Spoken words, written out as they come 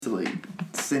like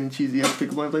send cheesy ass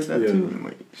pickup lines like that too, and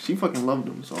like she fucking loved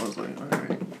them. So I was like, all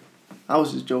right. I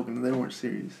was just joking. They weren't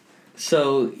serious.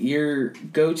 So your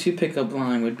go-to pickup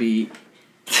line would be,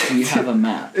 do you have a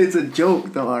map? It's a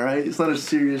joke though, all right. It's not a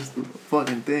serious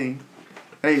fucking thing.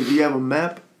 Hey, do you have a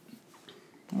map?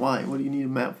 Why? What do you need a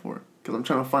map for? Because I'm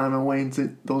trying to find my way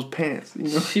into those pants, you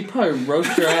know? She'd probably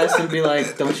roast your ass and be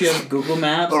like, don't you have Google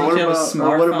Maps? Or Don't what you have a about, smartphone?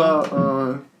 or what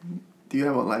about, do you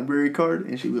have a library card?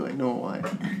 And she'd be like, no, why?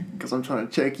 Because I'm trying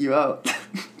to check you out.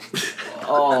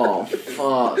 Oh,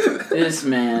 fuck. This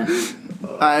man.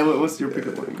 Alright, what's your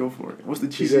pickup line? Go for it. What's the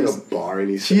He's in a cheesiest, bar and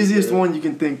he's cheesiest one you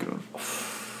can think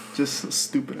of? Just a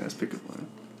stupid ass pickup line.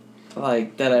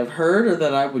 Like, that I've heard or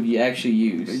that I would actually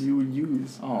use? That you would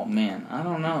use. Oh, man. I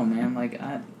don't know, man. Like,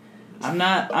 I'm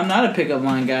not a pickup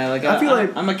line guy. Like, I feel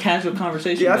like I'm a casual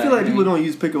conversation yeah, guy. I feel like people don't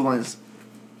use pickup lines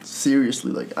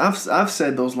seriously. Like I've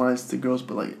said those lines to girls,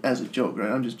 but like as a joke,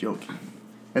 right? I'm just joking,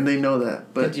 and they know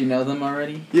that. But did you know them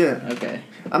already? Yeah. Okay.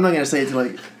 I'm not gonna say it to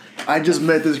like. I just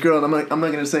met this girl, and I'm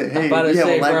not gonna say, hey, I'm about to you have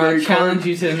say, a library bro, I challenge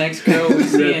you to the next girl we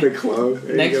see. at the club.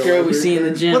 Next girl we see in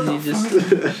the gym. What the You just.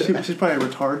 she's probably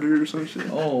retarded or some shit.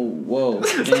 Oh, whoa.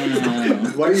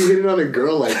 Damn. Why are you hitting on a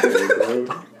girl like that,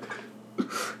 bro?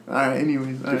 Alright,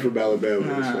 anyways. You're from Alabama,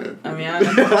 Nah, I mean,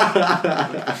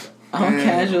 I'm a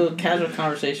casual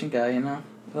conversation guy, you know?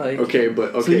 Like, okay.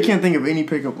 So you can't think of any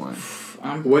pickup line.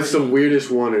 What's the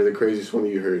weirdest one or the craziest one that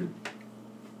you heard?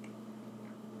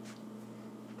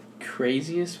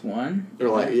 craziest one? Or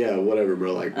like, yeah, whatever,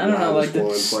 bro. Like, I don't know, like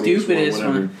the stupidest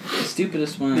one. The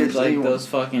stupidest one Yeah, is like anyone. those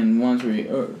fucking ones where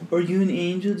you, are you an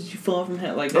angel? Did you fall from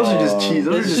heaven? Like, Those are just cheesy.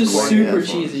 Those it's are just corny super ass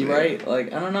ones, cheesy, yeah. right?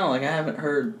 Like, I don't know, like I haven't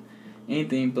heard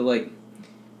anything, but like,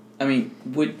 I mean,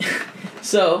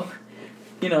 so,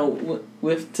 you know,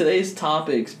 with today's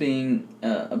topics being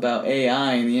about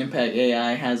AI and the impact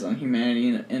AI has on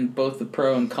humanity and both the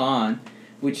pro and con,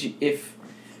 which if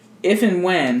and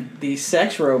when these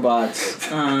sex robots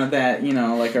that, you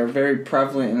know, like are very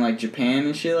prevalent in like Japan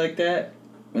and shit like that,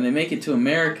 when they make it to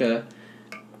America,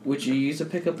 would you use a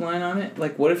pickup line on it?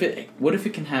 Like, what if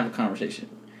it can have a conversation?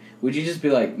 Would you just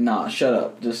be like, nah, shut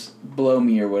up, just blow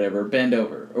me or whatever, bend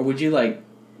over? Or would you like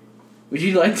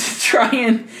to try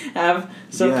and have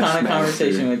some kind of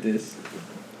conversation with this?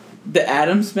 The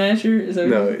Atom Smasher? Is that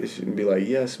No, it shouldn't be like,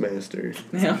 yes, master.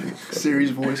 Yeah.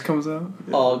 Siri's voice comes out.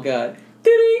 Oh, God.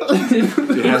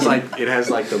 It has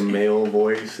like the male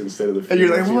voice instead of the female. And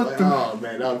you're like, what the? Oh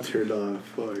man, I'm turned off.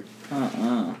 Fuck.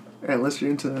 Yeah, Unless you're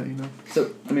into that, you know.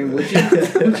 So, I mean, would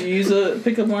you use a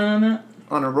pickup line on that?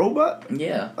 On a robot?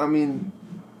 Yeah. I mean,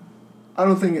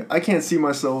 I can't see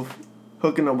myself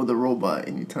hooking up with a robot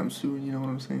anytime soon, you know what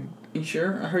I'm saying? You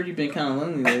sure? I heard you've been kind of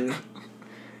lonely lately.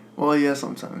 Well, yeah,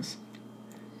 sometimes.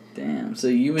 Damn. So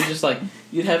you would just like,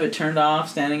 you'd have it turned off,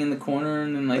 standing in the corner,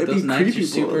 and then like It'd those be nights creepy, you're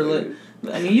super bro. lit.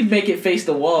 I mean, you'd make it face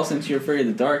the wall since you're afraid of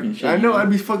the dark and shit. I know, you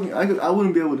I'd be fucking, I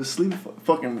wouldn't be able to sleep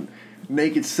fucking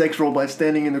naked sex robot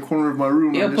standing in the corner of my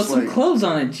room. Yeah, I'm put just some like, clothes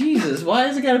on it. Jesus, why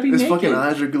has it got to be his naked? fucking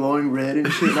eyes are glowing red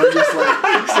and shit, and I'm just like,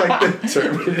 It's like the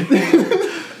Terminator.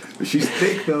 She's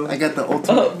thick though. I got the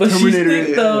ultimate but she's Terminator,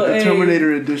 thick, though, the hey.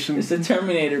 Terminator edition. It's a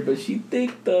Terminator, but she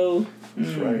thick though.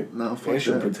 That's right. No, fuck And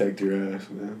she'll that. protect your ass,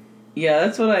 man. Yeah,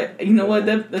 that's what you know what,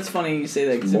 that's funny you say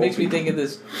that, because it makes me think of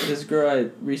this girl I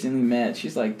recently met.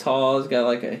 She's like tall, has got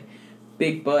like a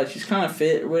big butt, she's kind of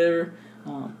fit or whatever,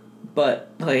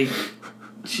 but like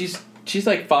she's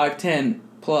like 5'10"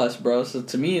 plus, bro, so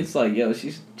to me it's like, yo,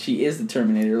 she is the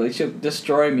Terminator, like she'll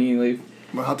destroy me, like.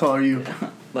 Well, how tall are you?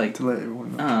 Like, to let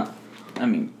everyone know. I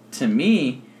mean, to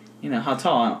me, you know how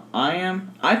tall I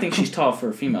am, I think she's tall for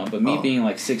a female, but me being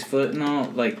like 6 foot and all,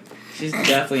 like, she's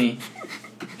definitely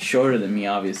shorter than me,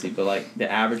 obviously, but like the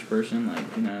average person, like,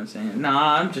 you know what I'm saying?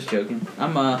 Nah, I'm just joking.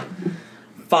 I'm 5'7",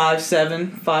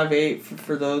 5'8",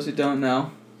 for those who don't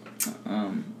know.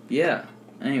 Yeah.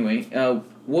 Anyway,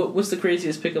 what's the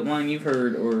craziest pickup line you've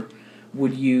heard or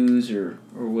would use or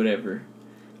whatever?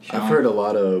 Sean? I've heard a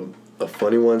lot of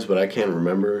funny ones, but I can't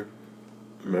remember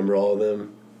all of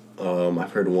them.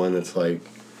 I've heard one that's like,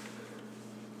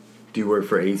 do you work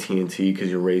for AT&T because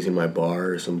you're raising my bar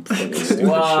or some fucking stupid shit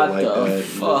like that.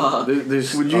 Fuck?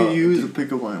 Would you use a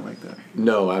pickup line like that?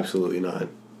 No, absolutely not.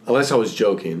 Unless I was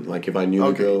joking, like if I knew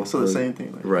the girl. So the same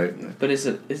thing. Like, right. Yeah. But is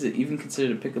it even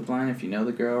considered a pickup line if you know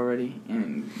the girl already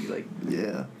and you like?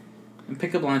 Yeah. And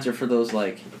pickup lines are for those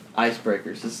like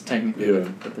icebreakers. This is technically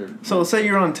what they're. So say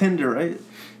you're on Tinder, right?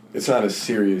 It's not a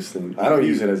serious thing. I don't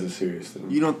use it as a serious thing.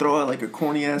 You don't throw out like a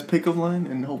corny ass pickup line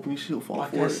and hoping she'll fall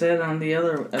Like for I it. said on the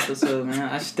other episode, man,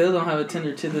 I still don't have a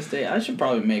Tinder to this day. I should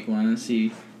probably make one and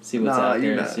see what's out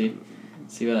there. You're And see.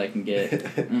 See what I can get.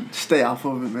 Stay off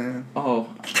of it, man. Oh,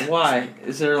 why?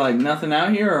 Is there like nothing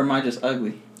out here, or am I just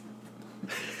ugly?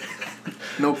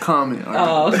 No comment. All right?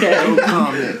 Oh, okay. No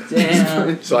comment.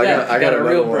 Damn. So I got a another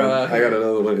real one. bro out I here. got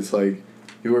another one. It's like,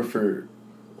 you work for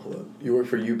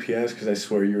UPS because I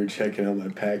swear you were checking out my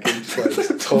package. Like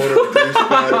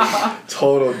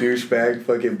total douchebag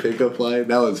fucking pickup line.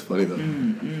 That was funny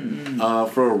though.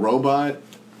 For a robot,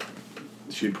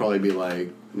 she'd probably be like,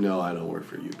 "No, I don't work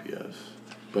for UPS."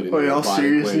 But in a y'all robotic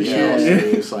serious way, and yeah, shit? all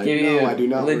serious. Like, Give no, you I do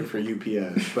not lit- work for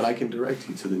UPS, but I can direct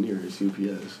you to the nearest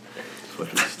UPS.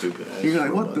 Fucking stupid ass. You're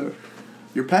like, what robot. the?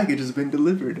 Your package has been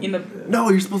delivered. In the No,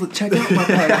 you're supposed to check out my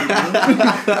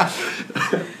package.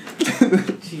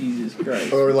 Jesus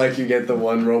Christ. Or like you get the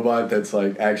one robot that's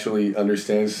like actually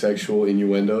understands sexual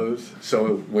innuendos.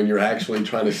 So when you're actually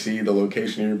trying to see the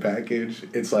location of your package,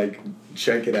 it's like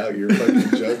checking out your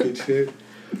fucking junk and shit.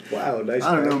 Wow, nice.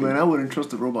 I don't know, package. man. I wouldn't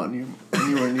trust a robot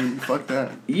anywhere near me. Fuck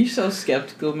that. You so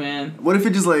skeptical, man. What if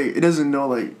it just like it doesn't know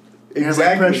like it has like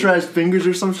Exactly. pressurized fingers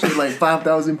or some shit like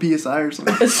 5,000 psi or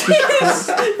something?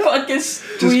 Fucking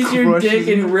squeeze your crushes dick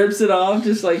it. and rips it off,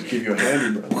 just like. Give you a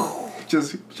handy, bro.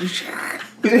 Just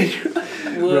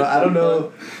Bro, I don't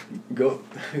know.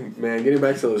 Man, getting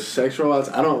back to those sex robots,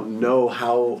 I don't know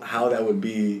how that would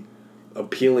be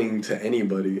appealing to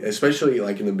anybody, especially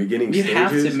like in the beginning You'd stages.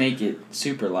 have to make it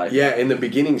super life. Yeah, in the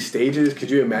beginning stages, could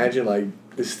you imagine like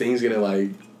this thing's gonna like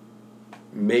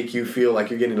make you feel like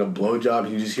you're getting a blowjob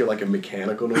and you just hear like a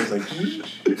mechanical noise like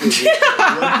what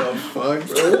the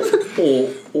fuck,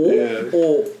 bro?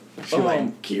 Yeah. She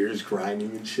like gears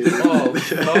grinding and shit. Oh,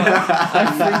 fuck. I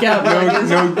freak out.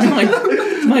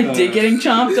 My dick getting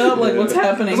chomped up? Like, what's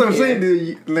happening That's what I'm here? saying,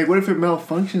 dude. Like, what if it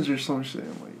malfunctions or some shit?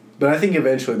 I'm like, But I think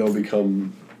eventually they'll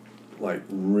become like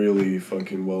really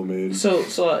fucking well made. So,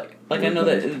 like, I know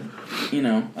that, you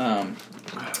know,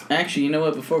 actually, you know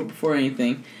what, before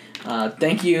anything,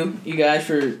 thank you guys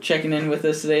for checking in with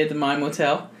us today at the My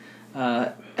Motel.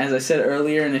 As I said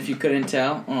earlier, and if you couldn't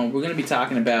tell, we're going to be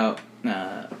talking about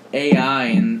AI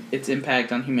and its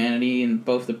impact on humanity in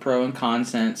both the pro and con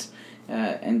sense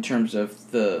in terms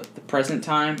of the present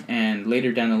time and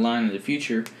later down the line in the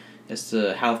future as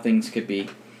to how things could be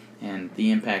and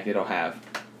the impact it'll have.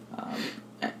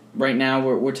 Right now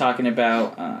we're talking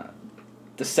about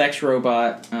the sex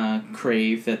robot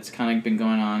crave that's kind of been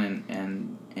going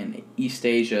on in East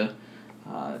Asia,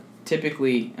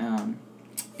 typically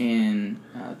in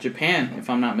Japan, if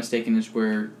I'm not mistaken, is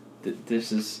where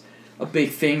this is a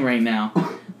big thing right now.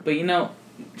 But you know,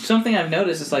 something I've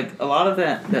noticed is like a lot of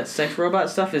that sex robot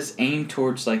stuff is aimed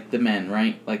towards like the men,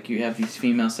 right? Like you have these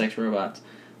female sex robots.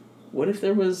 What if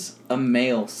there was a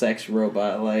male sex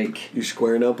robot, like You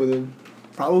squaring up with him?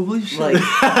 probably shit.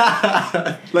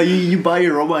 like Like you buy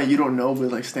your robot, you don't know, but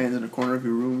it like stands in the corner of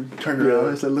your room. You turn around,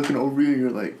 Yeah. it's like looking over you. You're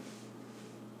like,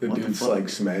 The What the dude's fuck? like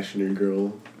smashing your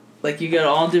girl. like you got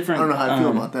all I different. don't know how I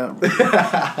feel about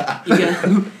that.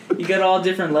 Bro. You got all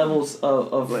different levels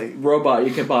of Like- robot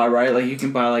you could buy, right? Like you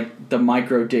can buy like the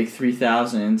Micro Dick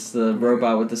 3000, it's the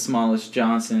robot with the smallest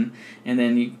Johnson, and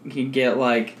then you can get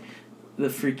like the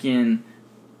freaking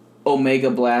Omega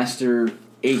Blaster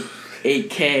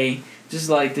 8K, just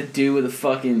like the dude with a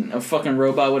fucking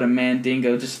robot with a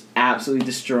mandingo just absolutely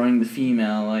destroying the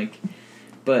female, like,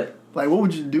 but. Like, what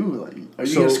would you do? Like, are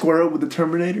you So- gonna square up with the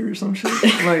Terminator or some shit?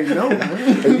 Like, no, Are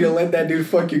man. you gonna let that dude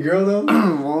fuck your girl though?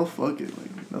 Well, fuck it.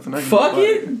 Like, nothing I can Fuck do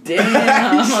about it?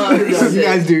 Damn. Yo, you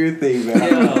guys do your thing, man.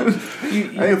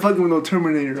 Yo, I ain't fucking with no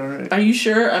Terminator, alright? are you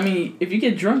sure? I mean, if you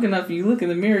get drunk enough, you look in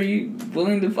the mirror, you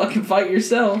willing to fucking fight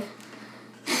yourself?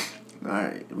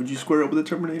 Alright, would you square up with the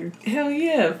Terminator? Hell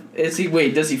yeah. Does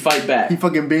he fight back? He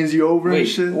fucking bends you over and Wait,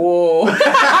 shit. whoa.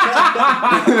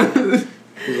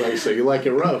 He's like, so you like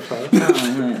it rough, huh?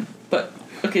 Oh, man. But,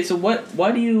 okay, so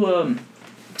why do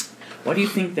you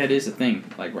think that is a thing,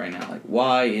 like, right now? Like,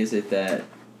 why is it that...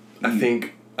 I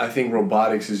think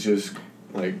robotics is just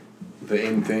like the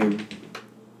in thing,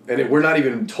 and we're not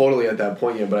even totally at that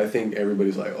point yet. But I think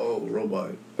everybody's like, "Oh,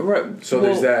 robot." Right. So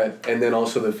there's that, and then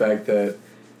also the fact that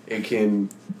you can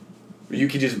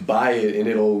just buy it and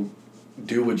it'll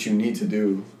do what you need to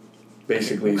do,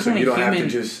 basically. What So kind you of don't have to human-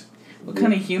 just. What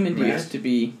kind of human do you Mass- have to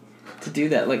be to do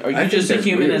that? Like, are I you think just a that's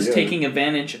human weird, that's yeah. taking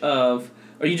advantage of...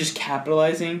 Are you just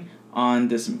capitalizing on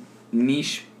this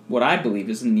niche, what I believe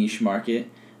is a niche market,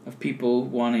 of people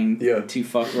wanting Yeah. to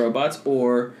fuck robots?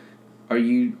 Or are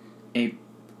you a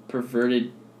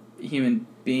perverted human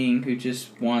being who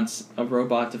just wants a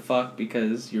robot to fuck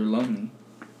because you're lonely?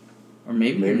 Or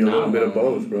maybe Maybe you're a little not bit of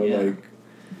lonely. both, bro. Yeah.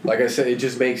 Like I said, it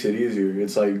just makes it easier.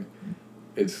 It's like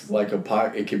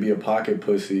a it could be a pocket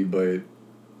pussy, but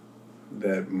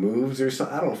that moves or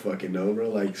something. I don't fucking know, bro.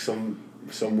 Like some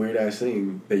weird ass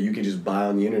thing that you can just buy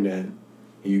on the internet.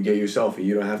 And you get yourself, and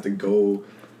you don't have to go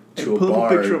to a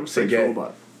bar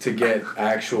to get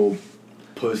actual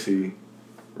pussy,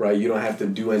 right? You don't have to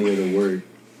do any of the work.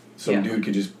 Some dude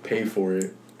could just pay for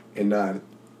it and not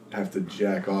have to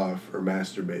jack off or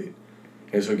masturbate.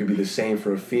 And so it could be the same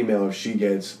for a female if she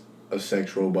gets a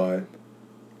sex robot,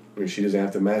 where she doesn't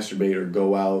have to masturbate or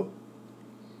go out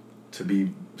to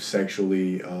be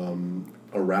sexually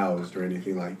aroused or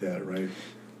anything like that, right?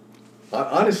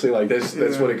 Honestly, like that's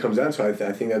what it comes down to.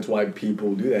 I think that's why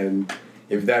people do that, and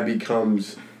if that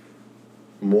becomes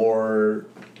more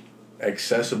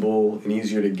accessible and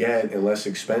easier to get and less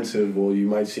expensive, well, you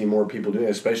might see more people doing it,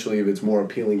 especially if it's more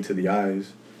appealing to the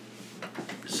eyes.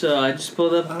 So I just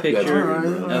pulled up a picture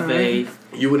of a...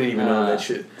 You wouldn't even know that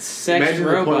shit. Sex Imagine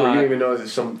robot. the point where you don't even know that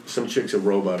some chick's a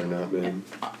robot or not, man.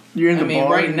 You're in the bar.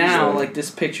 Right now, like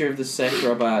this picture of the sex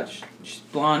robot, she's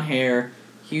blonde hair,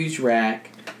 huge rack,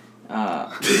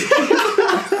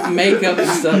 makeup and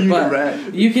stuff,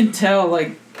 but you can tell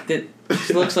like that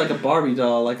she looks like a Barbie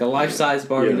doll, like a life-size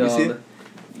Barbie doll.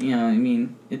 You know, I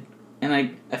mean, and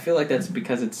I feel like that's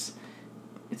because it's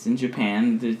in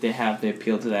Japan. They have the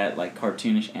appeal to that like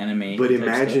cartoonish anime. But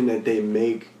imagine that they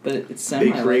make. But it's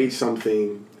they create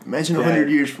something. Imagine 100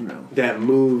 years from now. That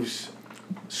moves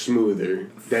smoother.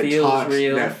 That feels talks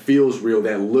real. That feels real.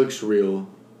 That looks real.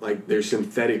 Like their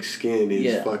synthetic skin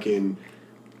is fucking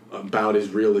about as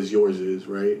real as yours is,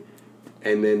 right?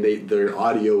 And then their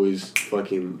audio is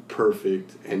fucking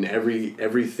perfect, and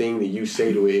everything that you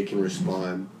say to it can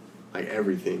respond, like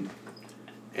everything.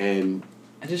 And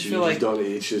I just feel like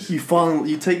it's just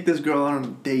you take this girl out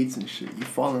on dates and shit. You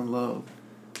fall in love.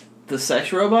 The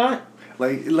sex robot.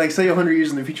 Like say 100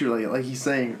 years in the future, like he's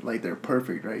saying, like they're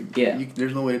perfect, right? Yeah.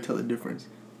 There's no way to tell the difference.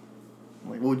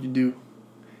 Like, what would you do?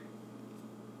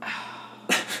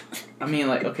 I mean,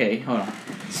 like, okay, hold on.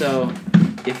 So,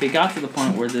 if it got to the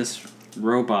point where this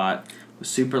robot was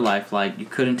super lifelike, you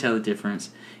couldn't tell the difference,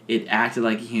 it acted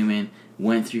like a human,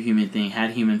 went through human thing,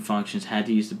 had human functions, had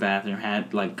to use the bathroom,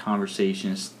 had, like,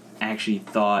 conversations, actually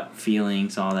thought,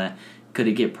 feelings, all that, could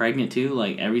it get pregnant too?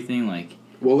 Like, everything, like...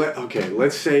 Well,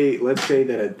 let's say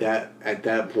that at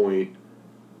that point,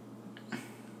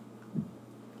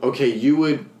 okay, you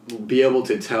would be able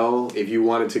to tell if you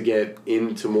wanted to get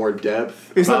into more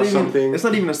depth about something. It's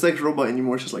not even a sex robot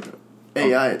anymore. It's just like an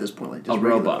AI at this point, like just a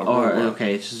robot.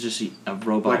 Okay, it's just a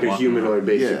robot, like a humanoid,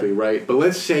 basically, right? But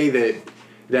let's say that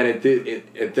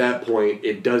at that point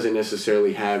it doesn't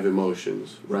necessarily have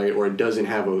emotions, right? Or it doesn't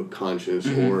have a conscience,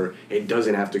 or it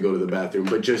doesn't have to go to the bathroom.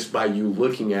 But just by you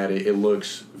looking at it, it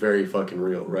looks very fucking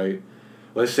real, right?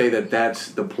 Let's say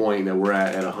that's the point that we're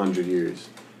at 100 years.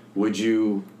 Would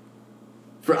you?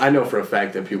 I know for a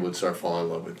fact that people would start falling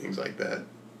in love with things like that.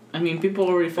 I mean, people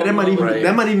already fall in love. Right.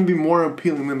 That might even be more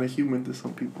appealing than a human to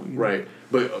some people. You know? Right.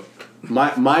 But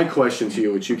my question to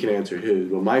you, which you can answer his,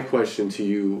 but my question to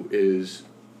you is,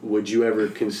 would you ever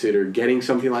consider getting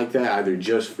something like that, either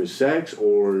just for sex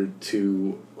or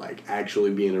to like actually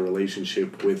be in a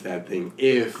relationship with that thing,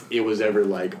 if it was ever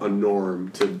like a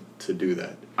norm to do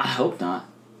that? I hope not.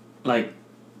 Like,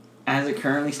 as it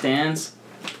currently stands,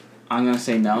 I'm going to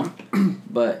say no,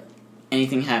 but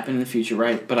anything happen in the future,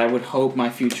 right? But I would hope my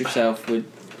future self would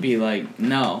be like,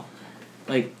 no.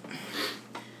 Like,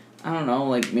 I don't know,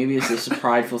 like, maybe it's just a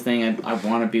prideful thing. I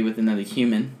want to be with another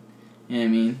human. You know what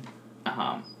I mean?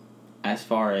 As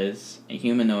far as a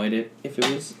humanoid, if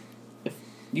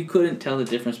you couldn't tell the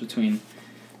difference between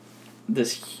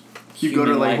this you go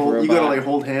to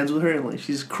hold hands with her and like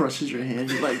she just crushes your hand.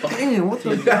 You're like, damn, what the?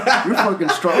 You're fucking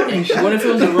strong and shit. What if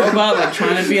it was a robot like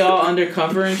trying to be all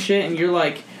undercover and shit, and you're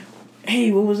like,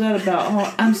 hey, what was that about?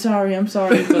 Oh, I'm sorry,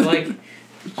 but like,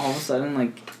 all of a sudden,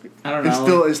 like, I don't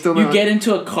know. It's still you not. Get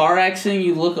into a car accident,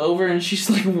 you look over and she's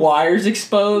like wires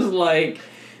exposed, like.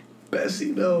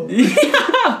 Bessie, no.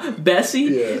 Yeah, Bessie.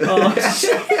 Yeah. Oh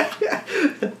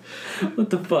shit.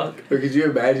 What the fuck? Or could you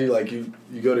imagine like you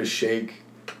go to shake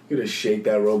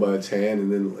that robot's hand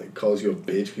and then like calls you a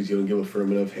bitch because you don't give a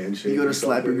firm enough handshake? You go to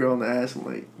slap your girl in the ass and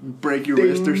like break your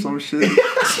wrist or some shit.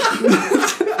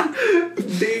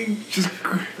 Ding. Just.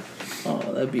 Oh,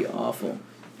 that'd be awful.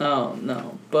 Oh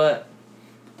no, but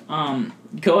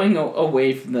going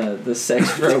away from the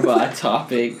sex robot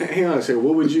topic. Hang on a second.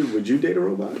 What would you date a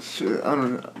robot? Shit, I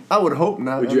don't know. I would hope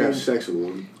not. Would you have sex with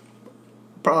one?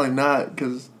 Probably not,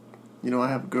 because I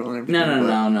have a girl and everything.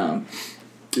 No.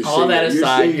 All that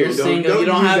aside, you're single. You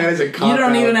don't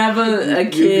even have a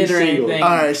kid or anything. All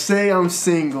right, say I'm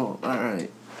single. All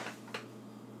right.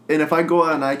 And if I go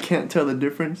out and I can't tell the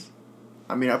difference,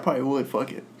 I mean, I probably would.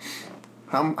 Fuck it.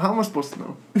 How am I supposed to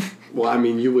know? Well, I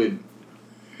mean, you would.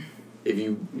 If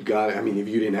you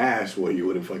didn't ask, well, you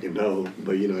wouldn't fucking know.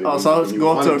 But you know what I mean? So I'll just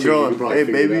go up to a girl and, hey,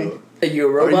 baby. Are you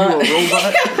a robot? Are you a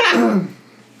robot?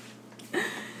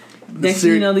 Next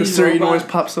thing you know, these Siri robots...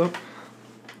 noise pops up.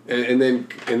 And then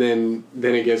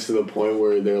it gets to the point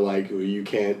where they're like, well, you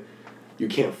can't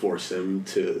force them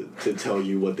to tell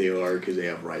you what they are because they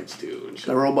have rights to. And shit.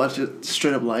 The robot just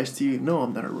straight up lies to you. No,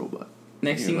 I'm not a robot.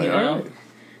 Next thing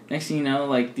you know,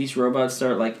 like, these robots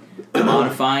start, like,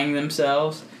 modifying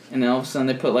themselves, and then all of a sudden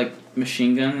they put, like,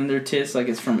 machine gun in their tits, like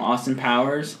it's from Austin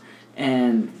Powers,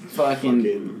 and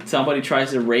fucking somebody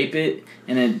tries to rape it,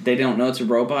 and then they don't know it's a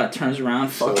robot, turns around,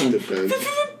 fucking...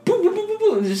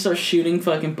 and just starts shooting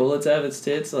fucking bullets out of its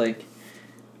tits, like,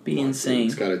 insane.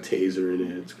 It's got a taser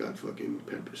in it, it's got fucking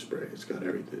pepper spray, it's got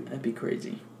everything. That'd be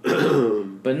crazy.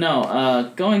 But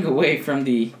no, going away from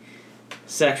the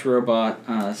sex robot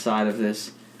side of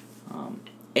this,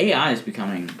 AI is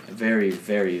becoming very,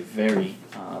 very, very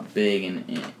big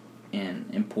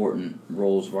and important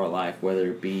roles of our life,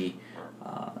 whether it be,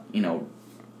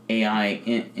 AI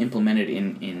implemented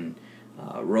in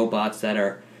robots that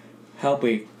are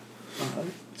helping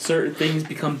certain things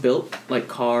become built, like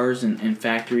cars and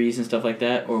factories and stuff like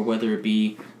that, or whether it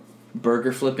be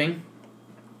burger flipping,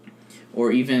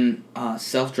 or even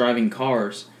self-driving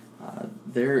cars.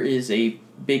 There is a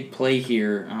big play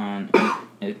here on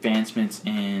advancements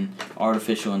in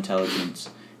artificial intelligence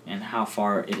and how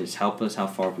far it has helped us, how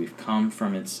far we've come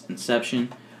from its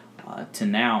inception to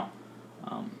now.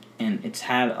 And it's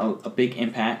had a big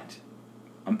impact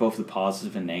on both the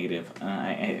positive and negative.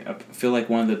 I feel like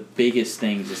one of the biggest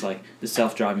things is like the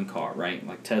self-driving car, right?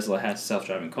 Like Tesla has a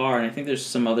self-driving car, and I think there's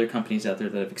some other companies out there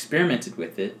that have experimented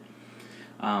with it.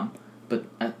 But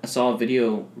I saw a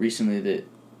video recently that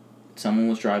someone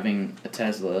was driving a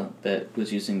Tesla that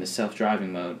was using the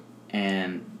self-driving mode,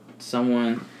 and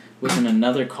someone was in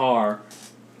another car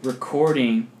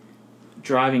recording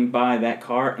driving by that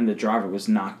car, and the driver was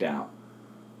knocked out.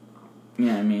 You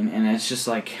know what I mean? And it's just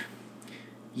like,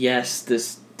 yes,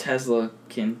 this Tesla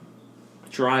can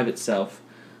drive itself,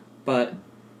 but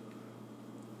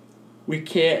we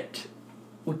can't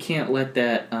let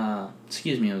that,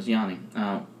 excuse me, I was yawning.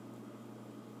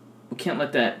 We can't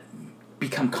let that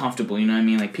become comfortable, you know what I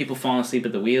mean? Like, people falling asleep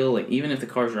at the wheel, like, even if the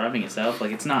car's driving itself,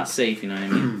 like, it's not safe, you know what I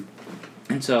mean?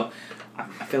 And so,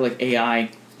 I feel like AI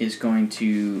is going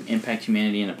to impact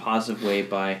humanity in a positive way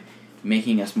by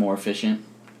making us more efficient,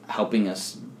 helping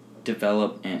us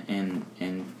develop and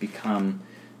become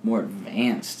more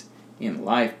advanced in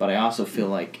life, but I also feel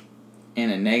like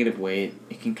in a negative way,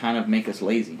 it can kind of make us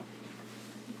lazy.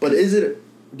 But do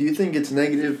you think it's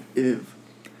negative if,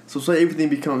 so say everything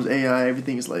becomes AI,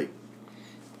 everything is like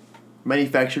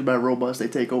manufactured by robots, they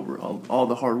take over all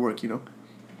the hard work, you know?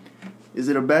 Is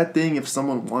it a bad thing if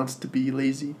someone wants to be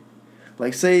lazy?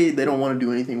 Like, say they don't want to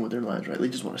do anything with their lives, right? They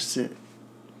just want to sit.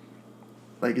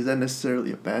 Like, is that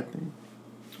necessarily a bad thing?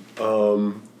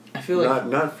 I feel like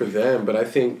not for them, but I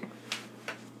think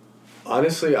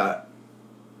honestly, I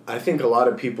think a lot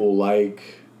of people like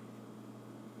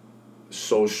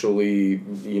socially,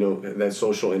 that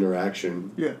social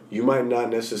interaction. Yeah. You might not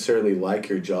necessarily like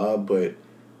your job, but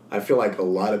I feel like a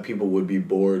lot of people would be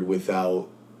bored without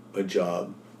a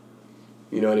job.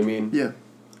 You know what I mean? Yeah.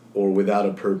 Or without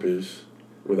a purpose.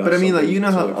 But I mean, like, you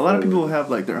know how a lot of people have,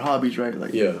 like, their hobbies, right?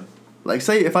 Like, yeah. Like,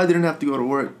 say if I didn't have to go to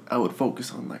work, I would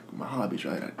focus on, like, my hobbies,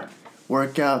 right? I'd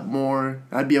work out more.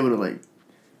 I'd be able to, like,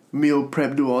 meal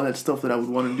prep, do all that stuff that I would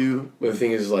want to do. But the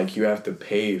thing is, like, you have to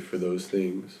pay for those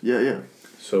things. Yeah.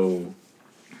 So,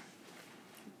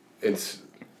 a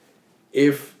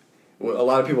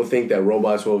lot of people think that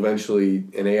robots will eventually,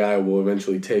 and AI will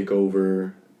eventually take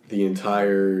over the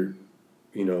entire,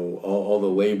 all the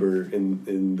labor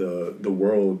in the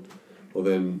world. Well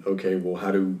then, okay,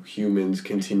 how do humans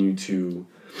continue to,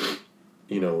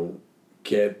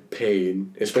 get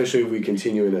paid, especially if we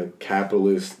continue in a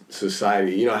capitalist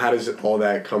society? How does all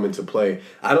that come into play?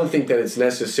 I don't think that it's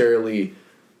necessarily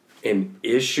an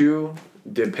issue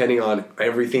depending on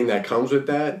everything that comes with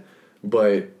that,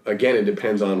 but again, it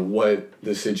depends on what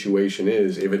the situation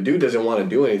is. If a dude doesn't want to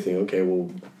do anything, okay,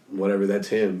 well, whatever, that's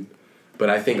him. But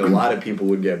I think a lot of people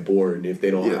would get bored if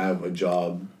they don't have a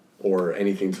job or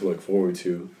anything to look forward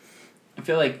to. I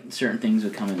feel like certain things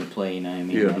would come into play, you know what I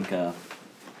mean? Yeah. Like,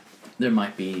 there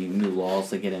might be new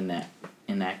laws that get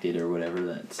enacted or whatever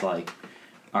that's like,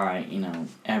 all right,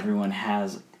 everyone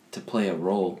has to play a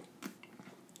role,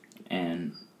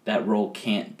 and that role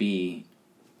can't be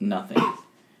nothing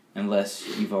unless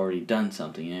you've already done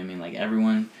something, you know what I mean? Like,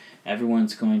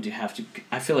 everyone's going to have to...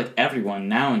 I feel like everyone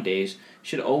nowadays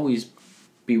should always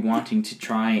be wanting to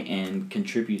try and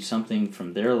contribute something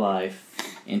from their life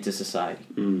into society.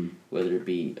 Whether it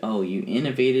be, oh, you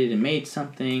innovated and made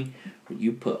something, or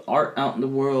you put art out in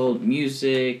the world,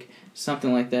 music,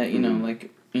 something like that. You know,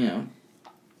 like, you know,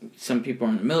 some people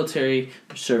are in the military,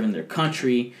 they're serving their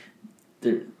country.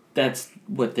 That's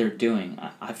what they're doing.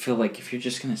 I feel like if you're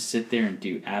just going to sit there and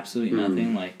do absolutely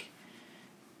nothing, like...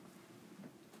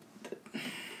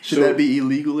 Should that be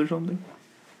illegal or something?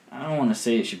 I don't want to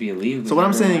say it should be illegal. So what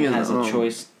I'm saying is... has a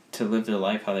choice to live their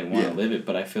life how they want to live it,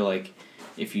 but I feel like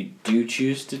if you do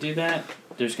choose to do that,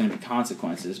 there's going to be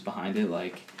consequences behind it,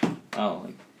 like, oh,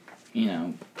 like, you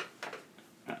know...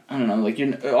 I don't know, like,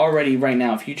 you're already, right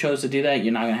now, if you chose to do that,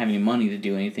 you're not going to have any money to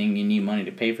do anything. You need money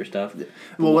to pay for stuff.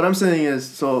 Well, what I'm saying is,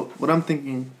 so, what I'm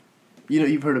thinking, you know,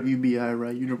 you've heard of UBI,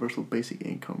 right? Universal Basic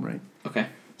Income, right? Okay.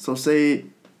 So, say,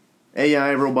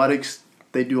 AI, robotics,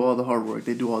 they do all the hard work.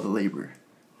 They do all the labor.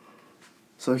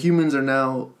 So, humans are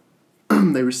now,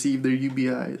 they receive their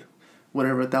UBI,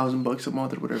 whatever, $1,000 a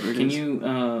month or whatever it is. Can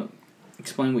you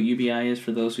explain what UBI is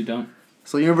for those who don't?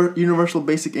 So universal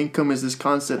basic income is this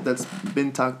concept that's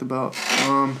been talked about.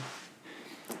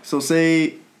 So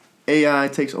say AI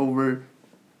takes over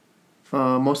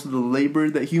most of the labor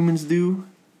that humans do.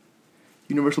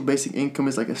 Universal basic income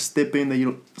is like a stipend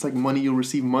that it's like money you'll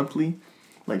receive monthly.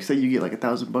 Like say you get like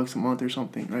 $1,000 a month or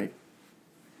something, right?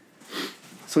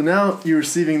 So now you're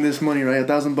receiving this money, right?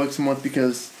 $1,000 a month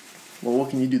because, well, what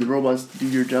can you do? The robots do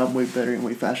your job way better and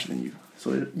way faster than you.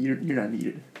 So you're not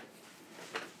needed.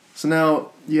 So now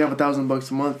you have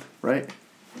 $1,000 a month, right?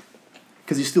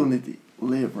 Because you still need to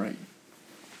live, right?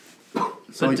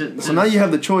 So now you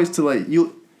have the choice to like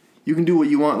you can do what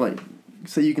you want. Like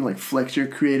say you can like flex your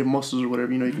creative muscles or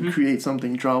whatever. You know, you can create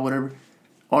something, draw whatever,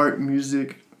 art,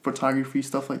 music, photography,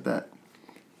 stuff like that.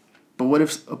 But what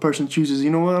if a person chooses?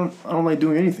 You know what? I don't like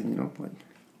doing anything. You know, like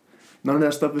none of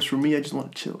that stuff is for me. I just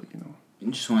want to chill. You know.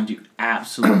 You just want to do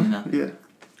absolutely nothing. Yeah.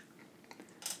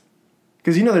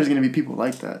 Because you know there's gonna be people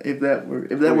like that if that were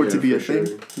to be a thing.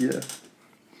 Sure. Yeah.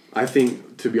 I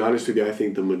think, to be honest with you, I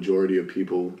think the majority of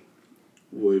people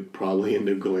would probably end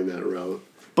up going that route.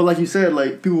 But like you said,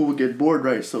 like people would get bored,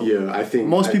 right? So yeah, I think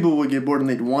most people would get bored and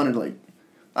they'd want to like.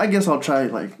 I guess I'll try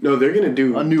like. No, they're gonna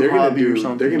do a new hobby or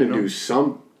something. They're gonna do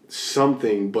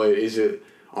something, but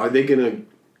are they gonna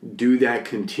do that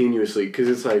continuously? Because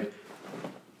it's like,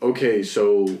 okay,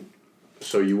 so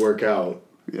you work out.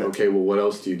 Yeah. Okay, well, what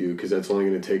else do you do? Because that's only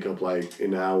going to take up like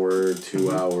an hour,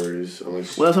 2 hours.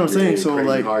 Unless well, that's what I'm saying. So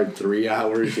like hard 3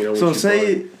 hours. You know. So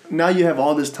say now you have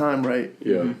all this time, right?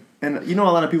 Yeah. And you know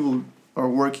a lot of people are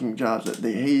working jobs that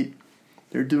they hate.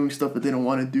 They're doing stuff that they don't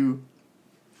want to do,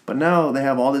 but now they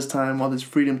have all this time, all this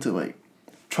freedom to like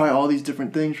try all these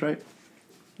different things, right?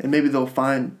 And maybe they'll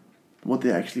find what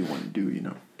they actually want to do. You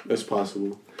know. That's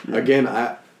possible. Yeah. Again,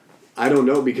 I don't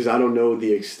know because I don't know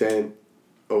the extent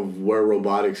of where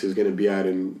robotics is going to be at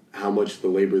and how much the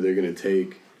labor they're going to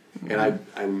take. And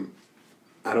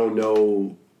I don't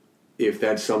know if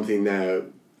that's something that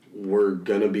we're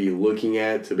going to be looking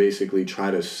at to basically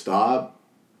try to stop,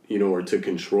 you know, or to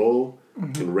control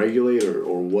and regulate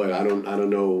or what. I don't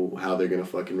know how they're going to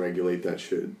fucking regulate that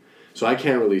shit. So I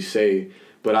can't really say,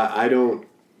 but I don't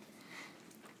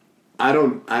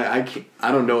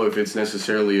know if it's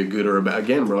necessarily a good or a bad.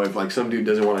 Again, bro, if like some dude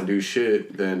doesn't want to do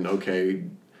shit, then okay.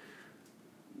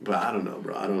 But I don't know,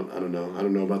 bro. I don't know. I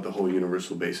don't know about the whole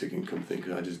universal basic income thing.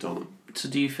 Cause I just don't. So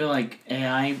do you feel like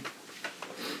AI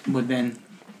would then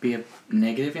be a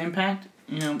negative impact?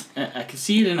 You know, I can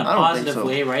see it in a positive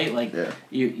way, right? Like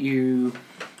you.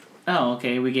 Oh,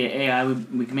 okay. We get AI.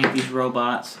 We can make these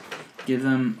robots, give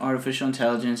them artificial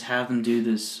intelligence, have them do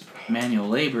this manual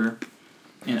labor,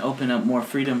 and open up more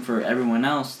freedom for everyone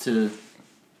else to.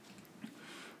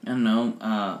 I don't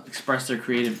know, express their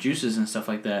creative juices and stuff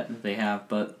like that they have,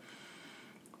 but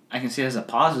I can see it as a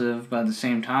positive, but at the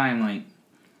same time, like,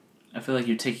 I feel like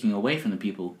you're taking away from the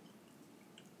people.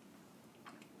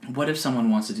 What if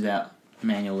someone wants to do that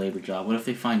manual labor job? What if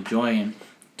they find joy in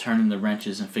turning the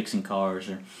wrenches and fixing cars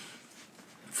or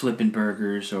flipping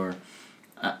burgers or,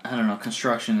 I don't know,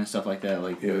 construction and stuff like that?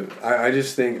 Like, yeah, I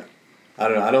just think, I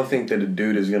don't know, I don't think that a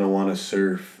dude is going to want to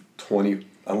surf 20...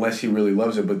 Unless he really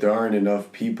loves it, but there aren't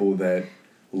enough people that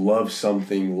love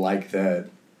something like that.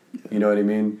 You know what I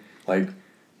mean? Like,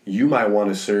 you might want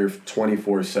to surf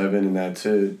 24/7 and that's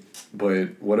it.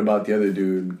 But what about the other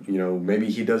dude? You know, maybe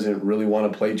he doesn't really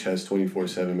want to play chess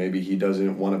 24/7. Maybe he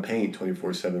doesn't want to paint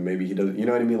 24/7. Maybe he doesn't. You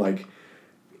know what I mean? Like,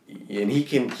 and he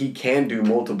can do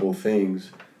multiple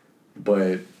things,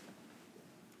 but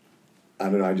I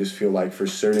don't know, I just feel like for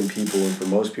certain people and for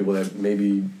most people that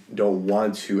maybe don't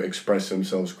want to express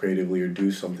themselves creatively or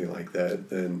do something like that,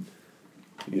 then,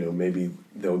 maybe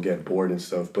they'll get bored and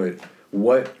stuff. But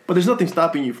there's nothing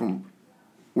stopping you from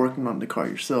working on the car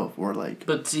yourself or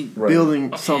but see,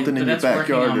 building something in your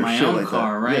backyard or shit like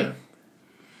car, that. Right? Yeah.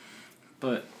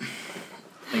 But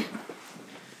like,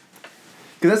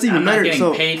 because that's even I'm better. not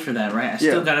getting paid for that, right? I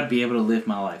still got to be able to live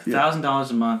my life. $1,000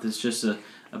 a month is just a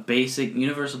basic,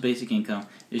 universal basic income.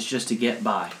 It's just to get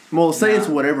by. Well, say it's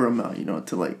whatever amount,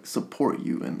 to like support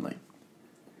you and like.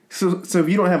 So if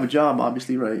you don't have a job,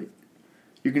 obviously, right,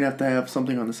 you're gonna have to have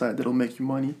something on the side that'll make you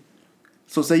money.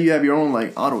 So say you have your own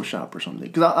like auto shop or something.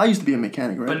 Because I used to be a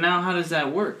mechanic, right? But now how does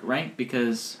that work, right?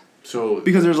 Because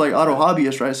there's like auto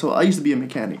hobbyists, right? So I used to be a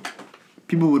mechanic.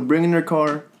 People would bring in their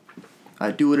car,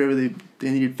 I'd do whatever they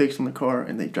needed fixed on the car,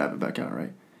 and they'd drive it back out,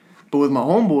 right? But with my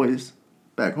homeboys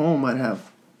back home,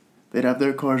 they'd have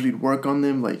their cars, we'd work on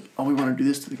them, like, oh, we want to do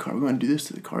this to the car, we want to do this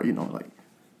to the car, like.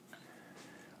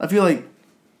 I feel like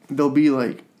they'll be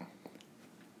like,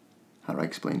 how do I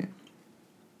explain it?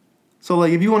 So,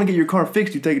 like, if you want to get your car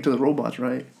fixed, you take it to the robots,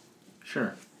 right?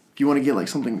 Sure. If you want to get, like,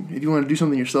 something, if you want to do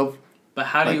something yourself, but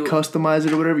how do you customize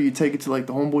it or whatever, you take it to, like,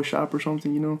 the homeboy shop or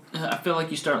something, I feel like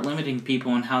you start limiting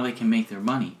people on how they can make their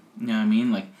money. You know what I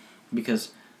mean? Like,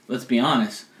 because, let's be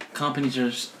honest, companies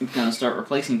are going to start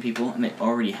replacing people, and they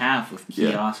already have with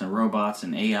kiosks and robots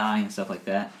and AI and stuff like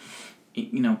that.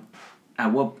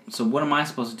 So what am I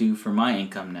supposed to do for my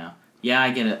income now? Yeah,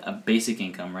 I get a basic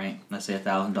income, right? Let's say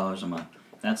 $1,000 a month.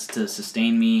 That's to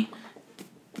sustain me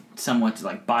somewhat, to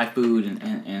like buy food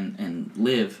and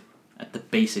live at the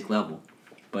basic level.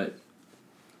 But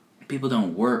people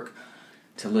don't work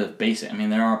to live basic. I mean,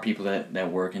 there are people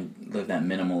that work and live that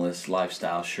minimalist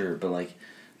lifestyle, sure, but like,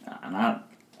 and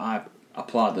I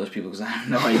applaud those people because I have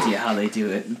no idea how they do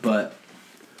it. But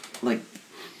like,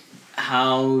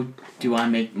 how do I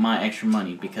make my extra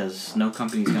money? Because no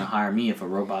company's gonna hire me if a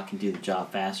robot can do the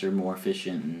job faster, more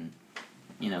efficient,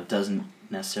 and doesn't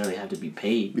necessarily have to be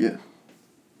paid. Yeah.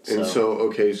 And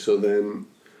so then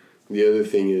the other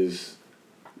thing is,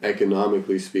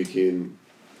 economically speaking,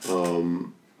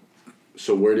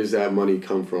 so where does that money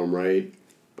come from, right?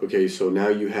 Okay, so now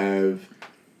you have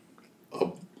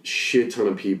a shit ton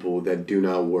of people that do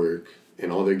not work,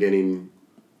 and all they're getting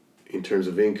in terms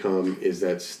of income is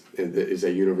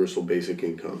that universal basic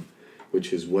income,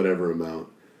 which is whatever amount.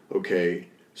 Okay,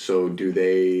 so do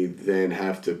they then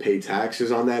have to pay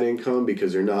taxes on that income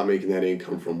because they're not making that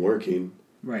income from working?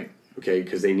 Right. Okay,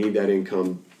 because they need that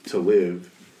income to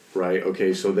live, right?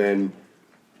 So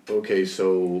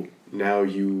now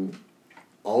you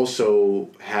also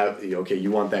have,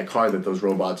 you want that car that those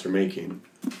robots are making.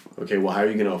 Okay, well, how are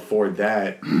you going to afford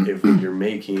that if what you're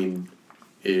making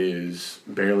is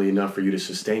barely enough for you to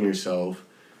sustain yourself?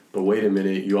 But wait a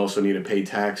minute, you also need to pay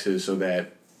taxes so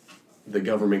that the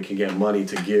government can get money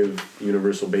to give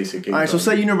universal basic income. All right, so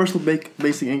say universal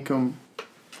basic income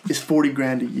is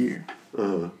 $40,000 a year.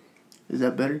 Uh-huh. Is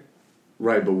that better?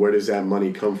 Right, but where does that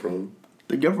money come from?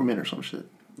 The government or some shit.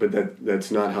 But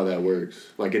that's not how that works.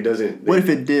 Like, it doesn't... What if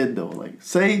it did, though? Like,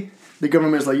 say the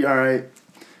government's like, all right,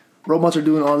 robots are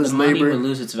doing all this labor. The money would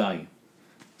lose its value.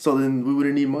 So then we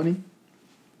wouldn't need money?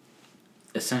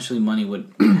 Essentially, money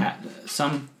would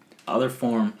some other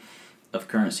form of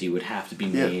currency would have to be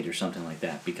made or something like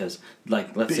that, because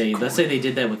like let's say they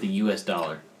did that with the US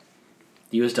dollar.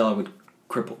 The US dollar would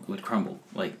crumble,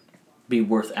 like be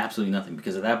worth absolutely nothing,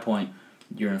 because at that point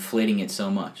you're inflating it so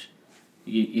much.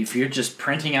 If you're just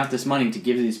printing out this money to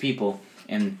give to these people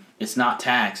and it's not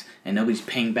taxed and nobody's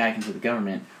paying back into the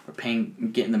government or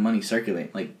getting the money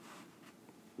circulate, like,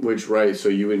 so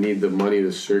you would need the money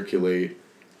to circulate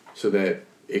so that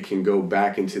it can go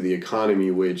back into the economy,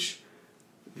 which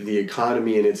the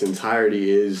economy in its entirety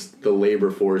is the labor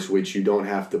force, which you don't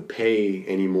have to pay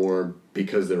anymore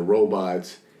because they're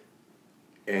robots,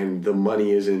 and the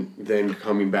money isn't then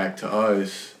coming back to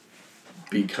us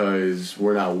because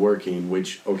we're not working,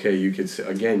 which, okay, you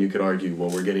could argue, well,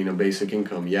 we're getting a basic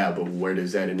income, yeah, but where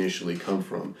does that initially come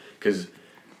from? Because,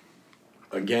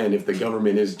 again, if the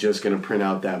government is just going to print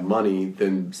out that money,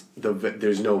 then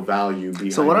there's no value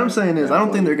behind. So what I'm saying is, I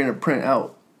don't think they're going to print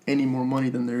out any more money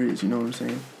than there is. You know what I'm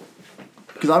saying?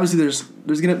 Because obviously there's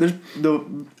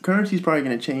the currency is probably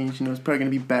going to change. It's probably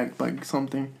going to be backed by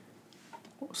something.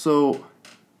 So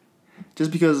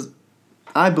just because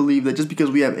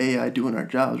we have AI doing our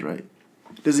jobs, right,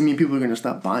 doesn't mean people are going to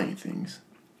stop buying things.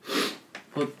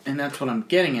 Well, and that's what I'm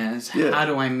getting at is how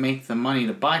do I make the money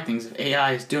to buy things if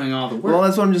AI is doing all the work? Well,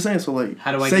 that's what I'm just saying. So, like,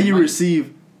 how do I say get you money?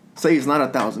 say it's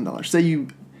not $1,000. Say you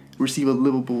receive a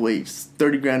livable wage,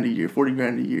 $30,000 a year,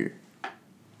 $40,000 a year.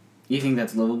 You think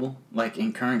that's livable? Like,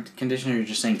 in current condition, or you're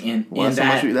just saying in Well,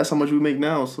 that's how much we make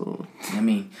now, so... I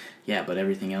mean, yeah, but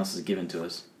everything else is given to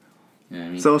us. You know what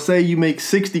I mean? So, say you make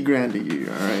 $60,000 a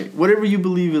year, all right? Whatever you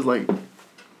believe is, like,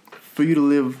 for you to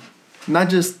live, not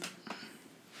just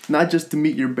to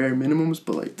meet your bare minimums,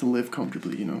 but, like, to live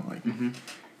comfortably, you know? Like,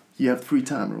 you have free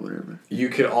time or whatever. You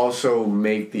could also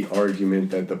make the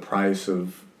argument that the price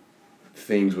of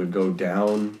things would go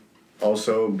down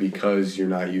also because you're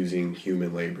not using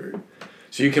human labor.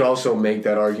 So you could also make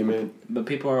that argument. But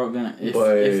people are gonna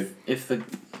if the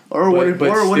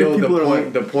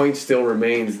the point still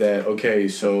remains that okay,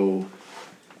 so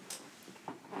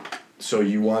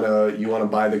you wanna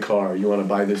buy the car, you wanna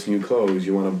buy this new clothes,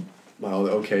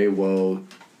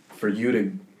 for you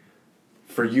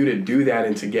to do that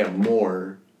and to get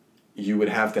more, you would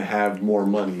have to have more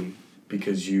money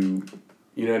because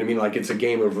you know what I mean? Like, it's a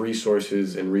game of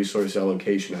resources and resource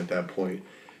allocation at that point.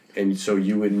 And so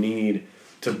you would need,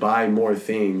 to buy more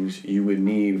things, you would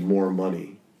need more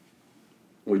money.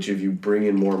 Which, if you bring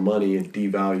in more money, it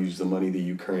devalues the money that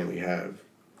you currently have.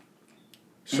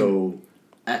 So...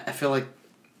 I feel like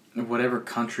whatever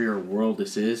country or world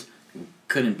this is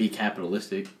couldn't be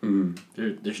capitalistic.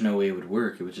 There's no way it would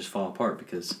work. It would just fall apart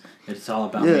because it's all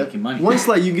about making money. Once,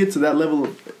 like, you get to that level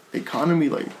of economy,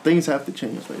 like, things have to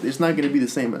change. Like, it's not going to be the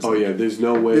same as... there's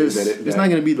no way it's not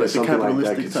going to be like the capitalistic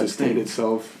like that can type sustain thing.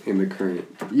 itself in the current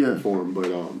form.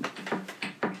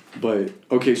 But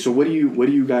okay, so what do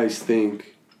you guys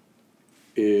think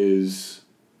is...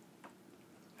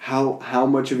 How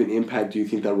much of an impact do you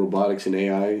think that robotics and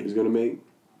AI is going to make?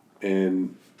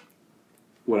 And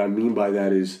what I mean by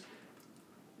that is,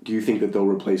 do you think that they'll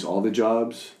replace all the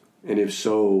jobs? And if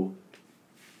so,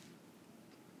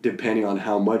 depending on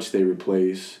how much they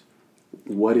replace,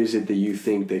 what is it that you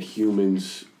think that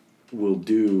humans will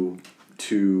do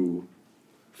to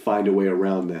find a way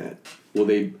around that? Will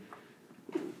they...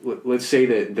 Let's say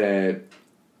that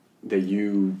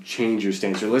you change your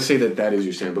stance, or let's say that is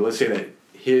your stance, but let's say that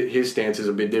his stance is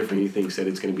a bit different. He thinks that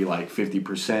it's going to be like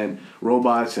 50%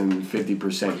 robots and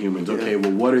 50% humans. Okay,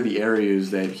 well, what are the areas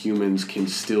that humans can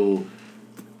still,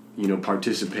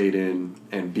 participate in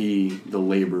and be the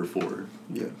labor for?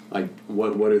 Yeah. Like,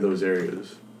 what are those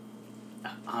areas?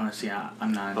 Honestly,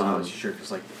 I'm not entirely sure,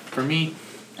 because, like, for me,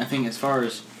 I think as far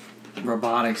as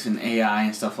robotics and AI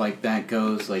and stuff like that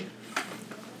goes, like,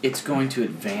 it's going to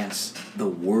advance the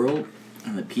world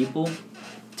and the people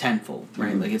tenfold,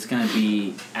 right? Like, it's going to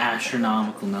be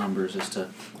astronomical numbers as to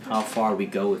how far we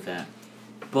go with that.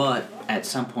 But at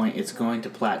some point, it's going to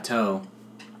plateau,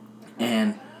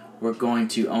 and we're going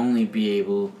to only be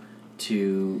able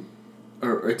to...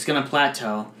 Or it's going to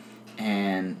plateau,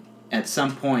 and at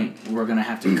some point, we're going to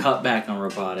have to cut back on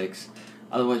robotics.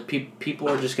 Otherwise, people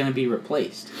are just going to be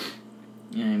replaced.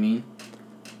 You know what I mean?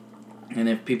 And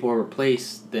if people are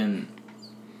replaced, then...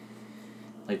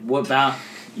 Like, what value...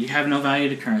 You have no value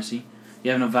to currency.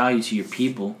 You have no value to your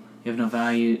people. You have no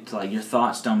value to, like, your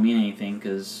thoughts don't mean anything,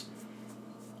 because,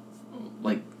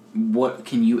 like, what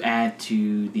can you add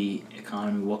to the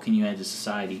economy? What can you add to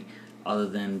society other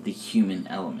than the human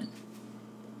element?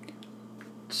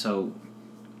 So,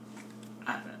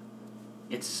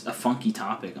 it's a funky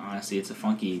topic, honestly. It's a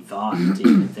funky thought to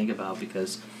even think about,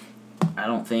 because I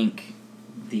don't think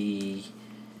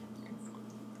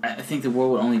I think the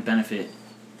world would only benefit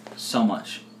so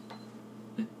much.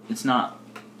 It's not...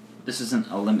 This isn't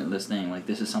a limitless thing. Like,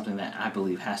 this is something that I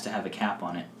believe has to have a cap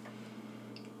on it.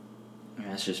 And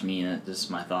that's just me. That's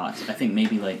just my thoughts. I think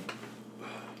maybe, like,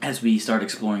 as we start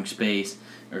exploring space,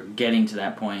 or getting to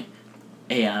that point,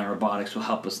 AI and robotics will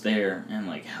help us there, and,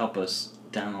 like, help us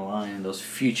down the line in those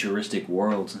futuristic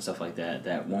worlds and stuff like that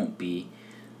that won't be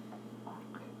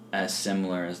as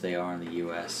similar as they are in the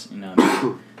U.S. You know, I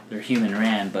mean, they're human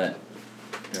ran, but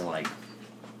they're, like,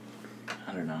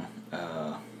 I don't know,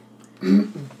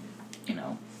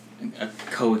 a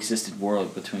coexisted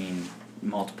world between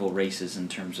multiple races in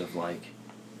terms of, like,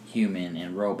 human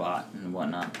and robot and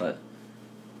whatnot. But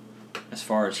as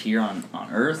far as here on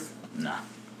Earth, nah.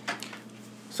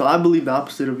 So I believe the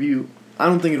opposite of you. I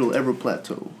don't think it'll ever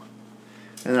plateau.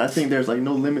 And I think there's, like,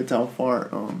 no limit to how far...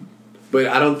 But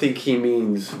I don't think he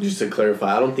means, just to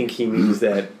clarify, I don't think he means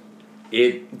that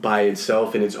it by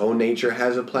itself in its own nature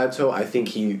has a plateau. I think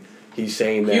he's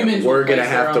saying that humans we're going to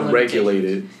have to regulate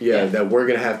it. Yeah, that we're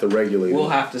going to have to regulate it. We'll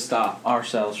have to stop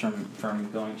ourselves from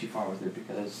going too far with it,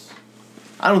 because...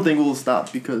 I don't think we'll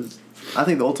stop, because I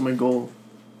think the ultimate goal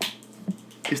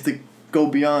is to go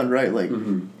beyond, right? Like,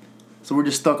 so we're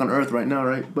just stuck on Earth right now,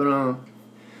 right? But,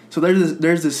 so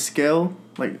there's this scale,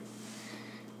 like,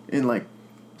 in, like,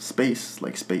 space,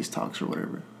 like space talks or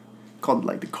whatever. called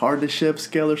like the Kardashev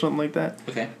scale or something like that.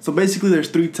 Okay. So basically, there's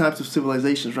 3 types of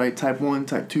civilizations, right? Type 1,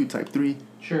 Type 2, Type 3.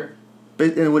 Sure.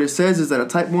 And what it says is that a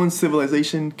Type 1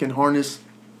 civilization can harness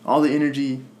all the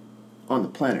energy on the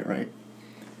planet, right?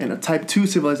 And a Type 2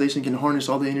 civilization can harness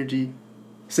all the energy,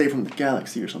 say, from the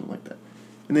galaxy or something like that.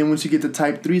 And then once you get to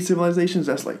Type 3 civilizations,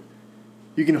 that's like,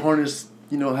 you can harness,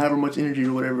 however much energy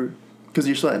or whatever, because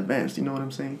you're so advanced, you know what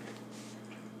I'm saying?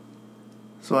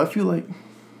 So I feel like...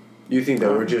 You think that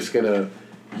we're just going to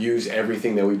use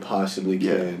everything that we possibly can?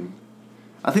 Yeah.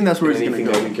 I think that's where it's going to go.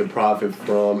 Anything that we could profit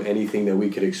from, anything that we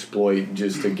could exploit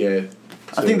just to get...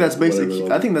 I think that's basic.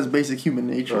 I think that's basic human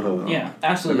nature. Uh-huh. Yeah,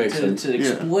 absolutely. That makes To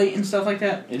exploit and stuff like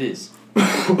that, it is.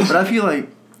 But I feel like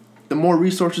the more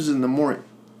resources and the more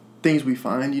things we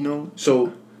find,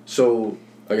 So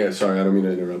again, sorry, I don't mean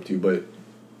to interrupt you, but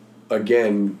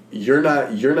again, you're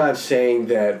not saying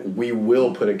that we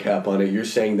will put a cap on it. You're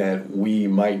saying that we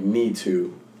might need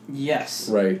to. Yes.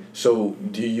 Right. So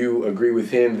do you agree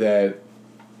with him that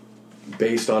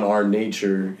based on our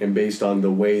nature and based on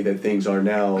the way that things are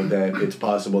now, that it's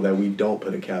possible that we don't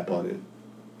put a cap on it?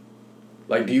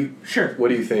 Like, do you... Sure. What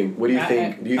do you think? What do you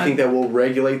think? Do you think that we'll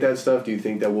regulate that stuff? Do you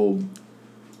think that we'll...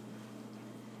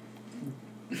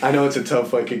 I know it's a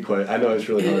tough fucking question. I know it's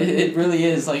really hard. It really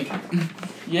is. Like,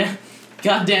 yeah.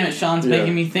 God damn it, Sean's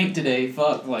making me think today.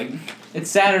 Fuck. Like, it's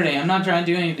Saturday. I'm not trying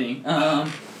to do anything.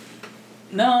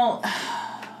 No.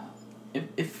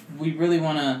 If we really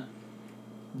want to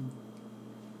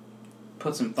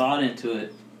put some thought into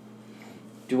it,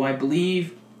 do I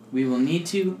believe we will need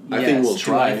to? Yes. I think we'll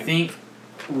try. Do I think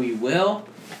we will?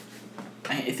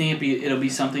 I think it'll be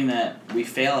something that we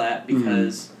fail at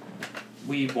because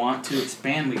we want to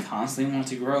expand. We constantly want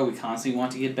to grow. We constantly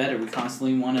want to get better. We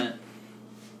constantly want to,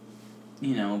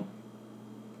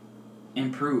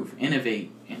 improve,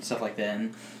 innovate, and stuff like that.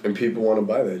 And people want to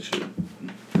buy that shit.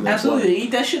 Absolutely, they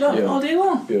eat that shit up all day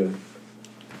long. Yeah.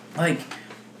 Like,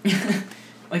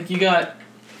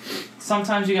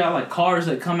 sometimes you got like cars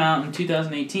that come out in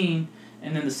 2018,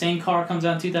 and then the same car comes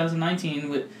out in 2019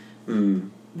 with,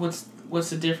 what's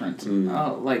the difference?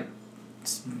 Like,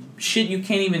 shit you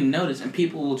can't even notice, and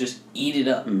people will just eat it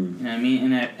up. You know what I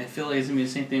mean? And I feel like it's gonna be the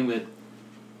same thing with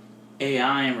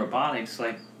AI and robotics.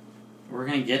 Like, we're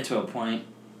gonna get to a point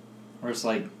where it's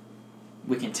like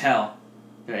we can tell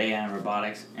they're AI and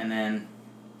robotics, and then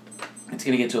it's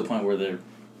gonna get to a point where they're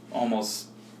almost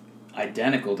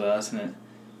identical to us, and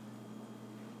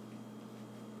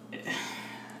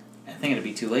I think it'll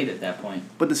be too late at that point.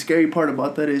 But the scary part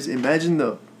about that is, imagine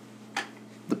the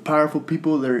powerful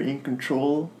people that are in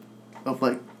control of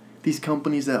like these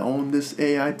companies that own this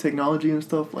AI technology and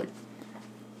stuff. Like,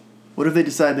 what if they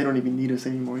decide they don't even need us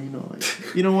anymore? Like,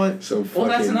 you know what? So well,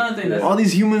 that's another thing. All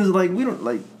these humans, like,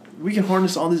 we can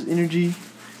harness all this energy.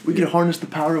 We can harness the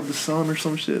power of the sun or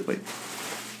some shit. Like,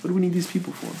 what do we need these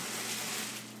people for?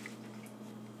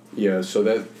 Yeah, so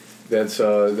that's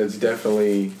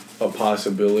definitely a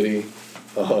possibility.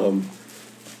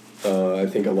 I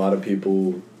think a lot of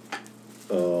people,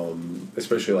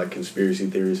 especially like conspiracy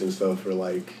theories and stuff, are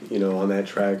like, on that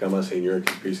track. I'm not saying you're a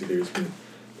conspiracy theorist, but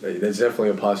that's definitely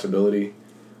a possibility.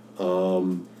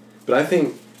 But I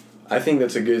think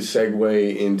that's a good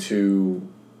segue into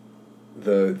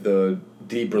the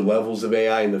deeper levels of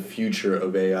AI and the future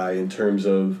of AI in terms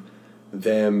of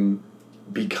them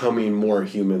becoming more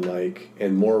human-like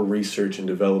and more research and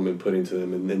development put into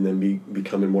them, and then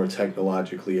becoming more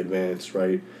technologically advanced,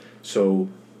 right? So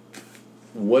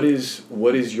what is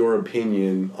your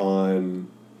opinion on,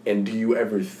 and do you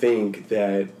ever think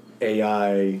that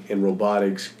AI and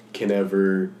robotics can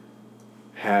ever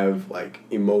have like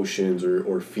emotions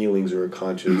or feelings or a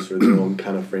conscience or their own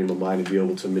kind of frame of mind and be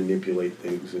able to manipulate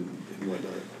things and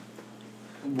whatnot?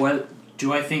 What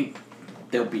do I think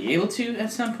they'll be able to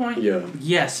at some point? Yeah.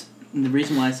 Yes. And the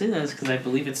reason why I say that is because I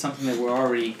believe it's something that we're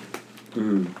already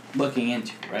looking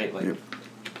into, right? Like,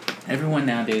 everyone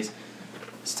nowadays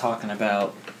is talking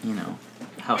about,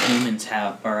 how humans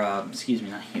have, or, not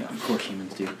humans, of course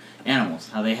humans do, animals,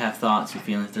 how they have thoughts and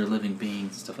feelings, they're living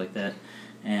beings and stuff like that.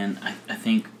 And I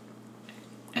think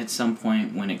at some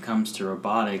point when it comes to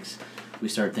robotics, we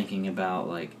start thinking about,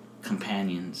 like,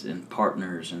 companions and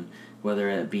partners, and whether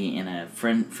it be in a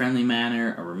friendly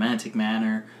manner, a romantic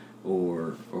manner,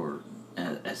 or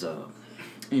as a,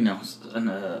 an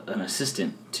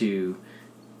assistant to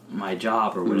my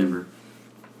job or whatever.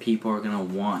 People are going to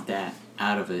want that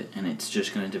out of it, and it's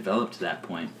just going to develop to that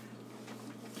point.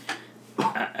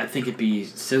 I think it'd be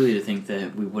silly to think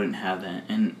that we wouldn't have that,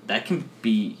 and that can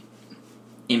be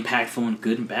impactful in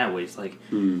good and bad ways. Like,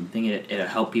 I think it'll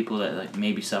help people that like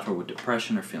maybe suffer with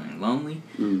depression or feeling lonely.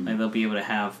 Like, they'll be able to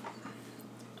have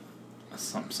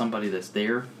somebody that's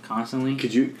there constantly.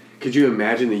 Could you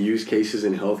imagine the use cases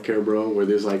in healthcare, bro, where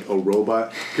there's like a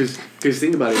robot? Because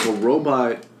think about it, if a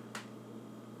robot,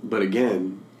 but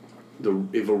again,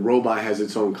 if a robot has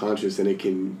its own conscience, then it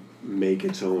can make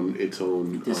its own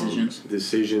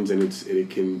decisions, and it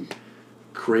can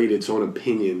create its own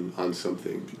opinion on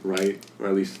something, right? Or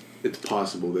at least it's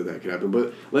possible that could happen.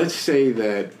 But let's say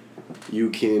that you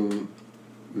can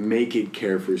make it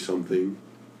care for something,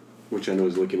 which I know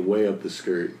is looking way up the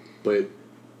skirt, but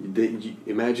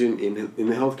imagine in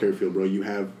the healthcare field, bro, you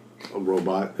have a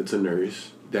robot that's a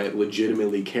nurse that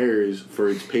legitimately cares for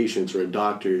its patients, or a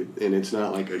doctor, and it's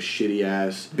not like a shitty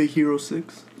ass Big Hero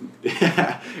 6.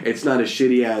 it's not a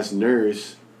shitty ass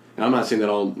nurse. And I'm not saying that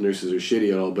all nurses are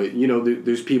shitty at all, but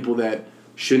there's people that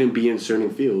shouldn't be in certain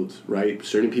fields, right?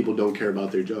 Certain people don't care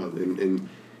about their job, and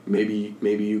maybe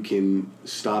you can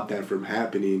stop that from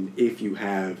happening if you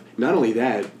have. Not only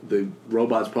that, the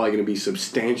robot's probably going to be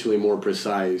substantially more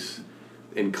precise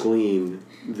and clean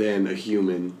than a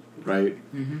human, right?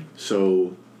 Mm-hmm.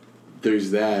 So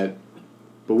there's that.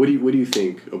 But what do you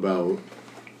think about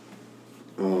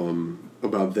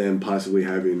them possibly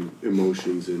having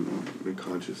emotions and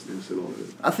consciousness and all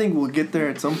that? I think we'll get there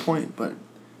at some point, but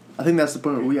I think that's the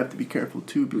point where we have to be careful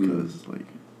too, because like,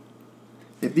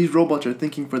 if these robots are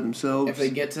thinking for themselves, If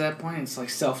they get to that point, it's like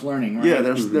self-learning, right? yeah,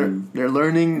 they're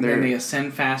learning. And then they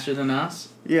ascend faster than us.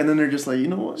 Yeah, and then they're just like, you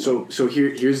know what? So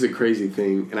here's the crazy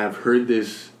thing, and I've heard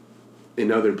this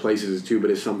in other places too,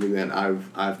 but it's something that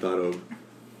I've thought of.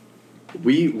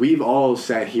 We've all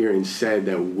sat here and said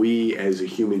that we as a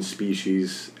human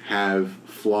species have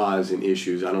flaws and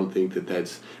issues. I don't think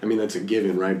that's a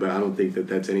given, right? But I don't think that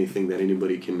that's anything that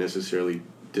anybody can necessarily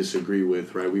disagree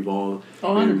with, right? We've all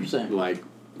 100%. Like,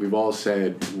 we've all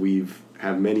said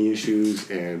have many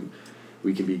issues, and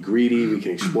we can be greedy, we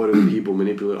can exploit other people,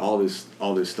 manipulate all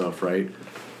this stuff, right?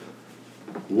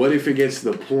 What if it gets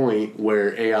to the point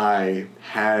where AI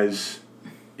has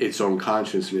its own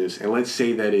consciousness, and let's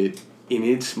say that in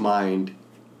its mind,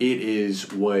 it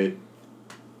is what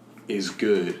is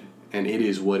good, and it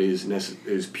is what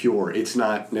is pure. It's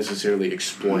not necessarily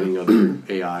exploiting other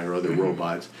AI or other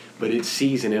robots, but it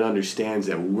sees and it understands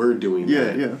that we're doing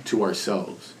that to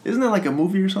ourselves. Isn't that like a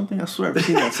movie or something? I swear I've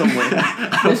seen that somewhere.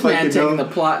 This man taking the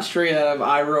plot straight out of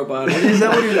iRobot. Is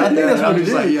that what it is? I think that's what it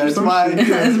is. Like, yeah, it's my idea.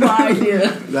 That's my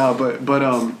idea.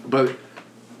 No, but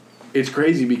it's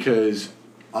crazy because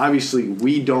obviously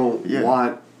we don't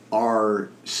want our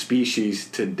species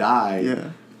to die.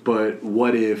 Yeah. But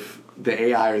what if the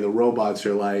AI or the robots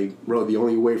are like, bro, the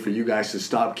only way for you guys to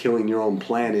stop killing your own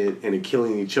planet and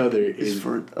killing each other is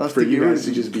for you guys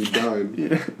to just be done.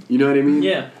 Yeah. You know what I mean?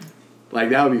 Yeah. Like,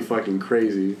 that would be fucking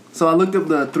crazy. So I looked up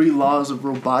the 3 laws of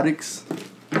robotics.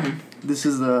 These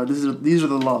are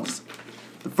the laws.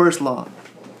 The first law: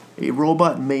 a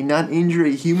robot may not injure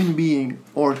a human being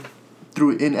or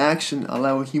through inaction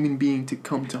allow a human being to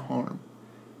come to harm.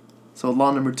 So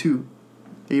law number 2: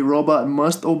 a robot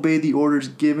must obey the orders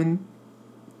given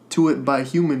to it by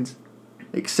humans,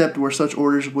 except where such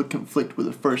orders would conflict with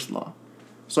the first law.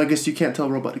 So I guess you can't tell a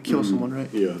robot to kill someone, right?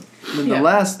 Yeah. And then the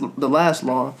last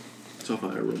law: So if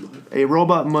I a robot. a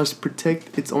robot must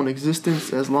protect its own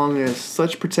existence as long as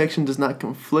such protection does not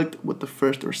conflict with the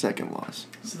first or second laws.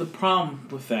 So the problem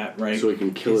with that, right? So it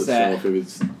can kill itself if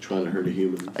it's trying to hurt a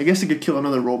human. I guess it could kill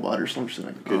another robot or something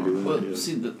like that. Could do that, Well, yeah.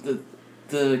 see,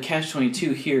 the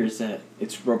catch-22 here is that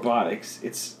it's robotics,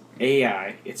 it's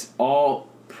AI, it's all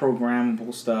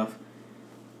programmable stuff.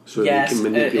 So yes, it can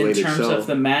manipulate in terms itself. of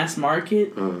the mass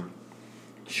market,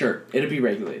 sure, it'll be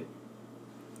regulated.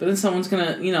 But then someone's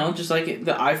gonna, just like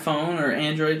the iPhone or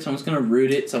Android, someone's gonna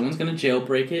root it, someone's gonna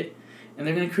jailbreak it, and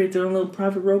they're gonna create their own little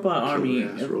private robot army.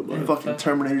 Robot. Fucking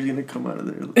Terminator's gonna come out of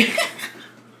there.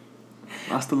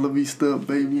 Hasta la vista,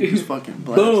 baby. Just fucking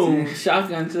blast. Boom!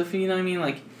 Shotgun to the feet, you know what I mean?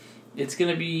 Like, it's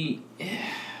gonna be,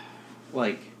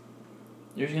 like,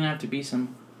 there's gonna have to be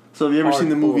some. So have you ever seen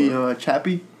the movie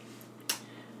Chappie?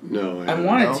 No, I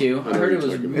wanted to. I heard it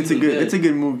was really good. It's a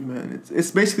good movie, man. It's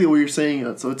basically what you're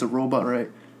saying. So it's a robot, right?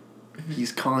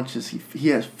 He's conscious. He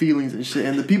has feelings and shit,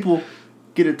 and the people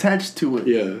get attached to it.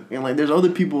 Yeah. And like, there's other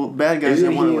people, bad guys.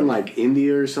 Isn't that want he to in like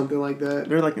India or something like that?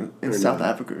 They're like in South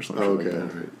Africa or something. Okay, like that.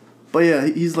 alright. But yeah,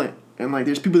 he's like, and like,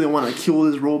 there's people that want to kill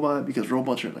this robot because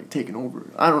robots are like taking over.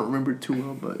 I don't remember it too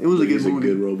well, but it was a good movie.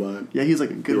 He's a good robot. Yeah, he's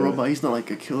like a good robot. He's not like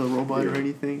a killer robot or Yeah.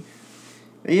 anything.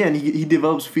 And yeah, and he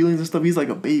develops feelings and stuff. He's like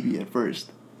a baby at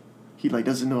first. He like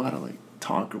doesn't know how to like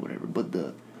talk or whatever. But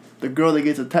the girl that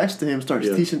gets attached to him starts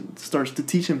to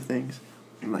teach him things,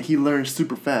 and like he learns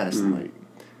super fast.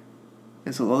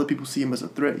 And so other people see him as a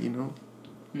threat,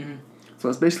 Mm-hmm. So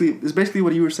it's basically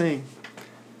what you were saying.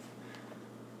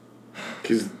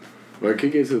 Because, or it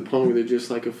could get to the point where they're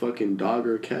just like a fucking dog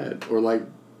or a cat, or like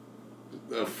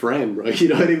a friend, bro. You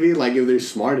know what I mean? Like if they're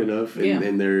smart enough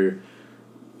and they're,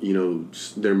 you know,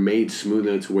 they're made smooth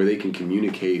enough to where they can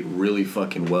communicate really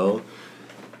fucking well.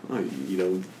 You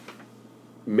know,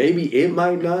 maybe it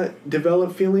might not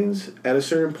develop feelings at a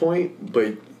certain point,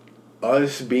 but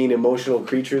us being emotional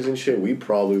creatures and shit, we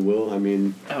probably will. I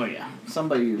mean, oh yeah,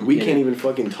 somebody. We can't even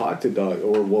fucking talk to dog,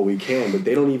 or well, we can, but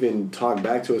they don't even talk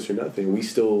back to us or nothing. We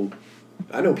still,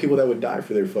 I know people that would die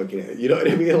for their fucking, you know what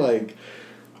I mean? Like,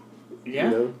 yeah.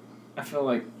 You know? I feel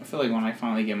like when I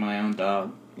finally get my own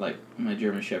dog, like my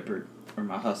German Shepherd or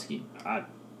my Husky, I'd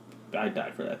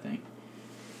die for that thing.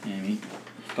 You know what I mean?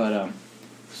 But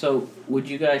so what would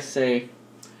you guys say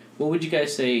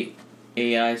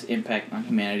AI's impact on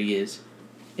humanity is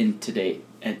at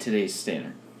today's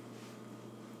standard?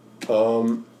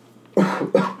 I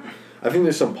think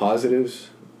there's some positives.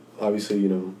 Obviously,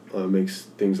 you know, makes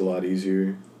things a lot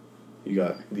easier. You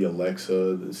got the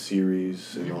Alexa, the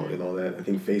Siris, and all that. I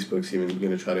think Facebook's even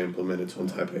going to try to implement its own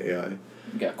type of AI.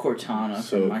 You got Cortana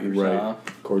from Microsoft. Right,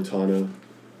 Cortana.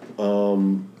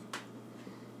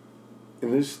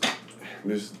 And there's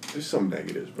some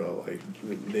negatives, bro. Like,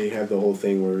 they have the whole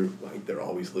thing where, like, they're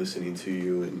always listening to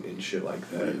you and shit like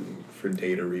that, and for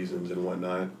data reasons and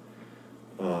whatnot.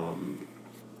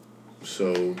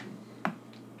 So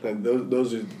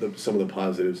those are some of the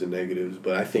positives and negatives,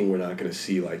 but I think we're not going to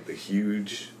see, like, the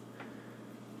huge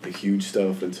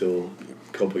stuff until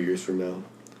a couple of years from now.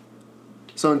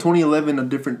 So in 2011, a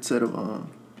different set of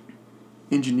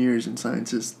engineers and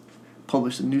scientists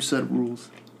published a new set of rules.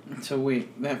 So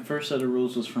wait, that first set of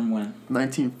rules was from when?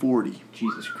 1940.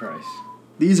 Jesus Christ.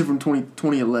 These are from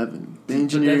 2011. The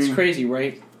engineering. But that's crazy,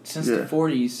 right? Since the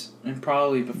 40s and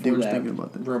probably before that,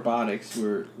 robotics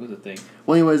was a thing.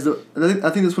 Well, anyways, I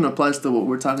think this one applies to what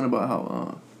we're talking about,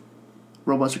 how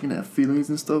robots are going to have feelings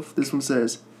and stuff. This one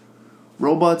says,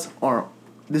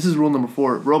 this is rule number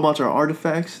 4. Robots are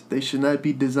artifacts. They should not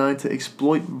be designed to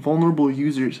exploit vulnerable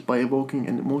users by evoking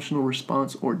an emotional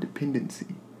response or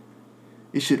dependency.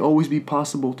 It should always be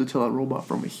possible to tell a robot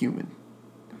from a human.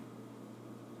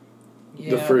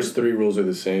 Yeah. The first 3 rules are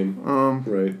the same.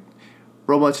 Right.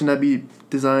 Robots should not be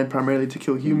designed primarily to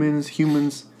kill humans.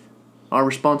 Humans are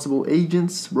responsible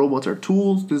agents. Robots are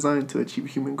tools designed to achieve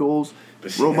human goals.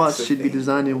 Robots should be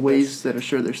designed in ways that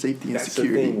assure their safety and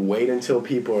security. That's the thing. Wait until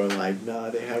people are like, nah,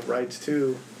 they have rights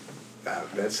too.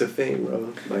 That's the thing,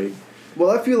 bro. Like,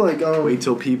 well, I feel like wait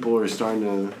till people are starting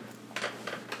to.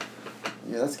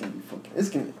 Yeah, that's gonna be fucking.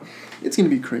 It's gonna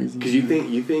be crazy. Because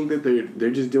you think that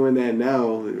they're just doing that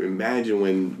now. Imagine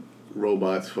when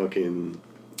robots fucking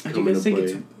come into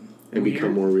play and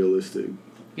become more realistic.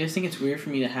 You guys think it's weird for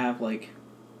me to have, like,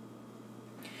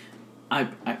 I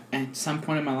at some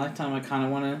point in my lifetime I kind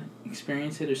of want to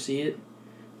experience it or see it.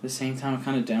 At the same time I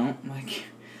kind of don't. Like,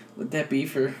 would that be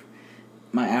for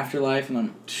my afterlife? And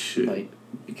I'm like,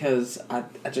 because I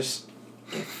just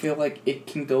feel like it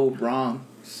can go wrong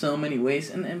so many ways,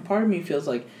 and part of me feels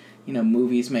like, you know,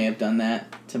 movies may have done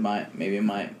that to my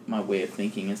way of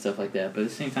thinking and stuff like that. But at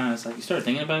the same time, it's like you start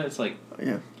thinking about it, it's like,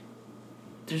 yeah,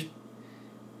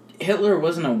 Hitler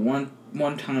wasn't a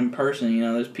one-time person, you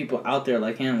know. There's people out there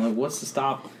like him. Like, what's to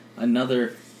stop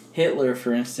another Hitler,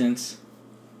 for instance,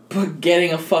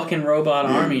 getting a fucking robot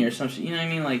army or something? You know what I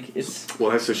mean? Like, it's...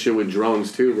 Well, that's the shit with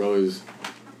drones, too, bro, is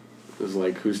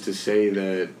like, who's to say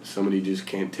that somebody just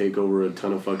can't take over a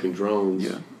ton of fucking drones?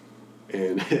 Yeah.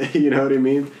 And, you know what I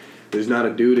mean? There's not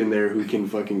a dude in there who can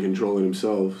fucking control it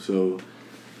himself, so...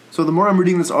 So the more I'm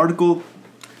reading this article,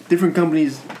 different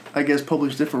companies, I guess,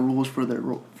 publish different rules for their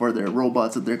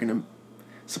robots that they're gonna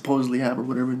supposedly have or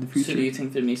whatever in the future. So do you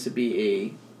think there needs to be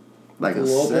a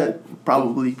set?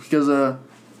 Probably, because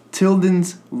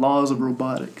Tilden's Laws of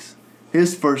Robotics.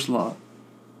 His first law: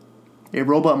 a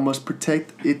robot must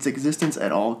protect its existence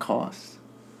at all costs.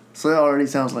 So that already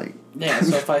sounds like... Yeah,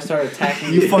 so if I start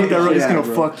attacking... you fuck that robot, it's gonna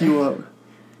fuck you up.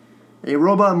 A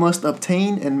robot must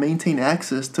obtain and maintain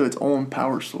access to its own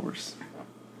power source.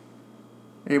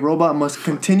 A robot must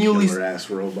continually... Killer-ass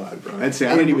robot, bro. I'd say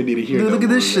I don't even need to hear that. Look at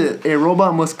this shit. A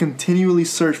robot must continually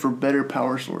search for better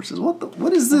power sources.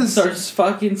 What is this? Starts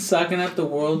fucking sucking up the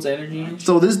world's energy and shit.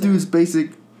 So this dude's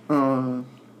basic... the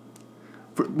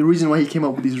reason why he came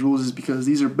up with these rules is because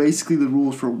these are basically the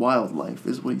rules for wildlife,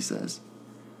 is what he says.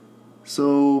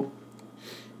 So...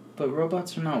 But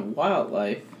robots are not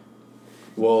wildlife.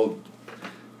 Well...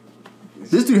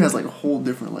 This dude has, like, a whole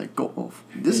different, like,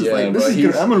 this is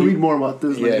good. I'm gonna read more about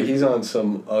this. Yeah, he's on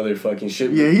some other fucking shit.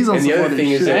 Yeah, he's on some other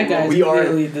shit. That guy's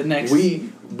literally the next...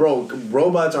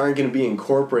 Robots aren't gonna be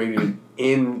incorporated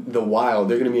in the wild.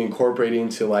 They're going to be incorporated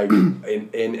into like an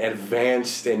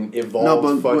advanced and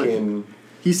evolved fucking.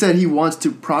 He said he wants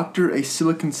to proctor a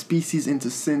silicon species into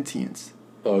sentience.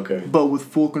 Okay. But with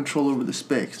full control over the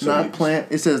specs. So not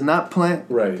plant. It says not plant.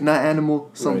 Right. Not animal.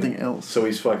 Something else. So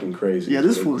he's fucking crazy. Yeah,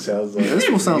 this fool sounds like. This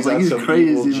fool sounds like he's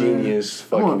crazy,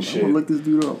 genius man. Fucking shit. I'm gonna look this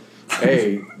dude up.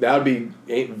 Hey, that would be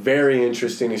very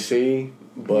interesting to see,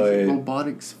 but he's a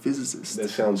robotics physicist. That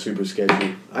sounds super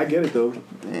sketchy. I get it though.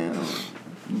 Damn.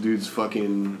 Dude's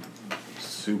fucking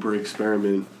super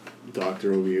experiment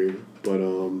doctor over here, but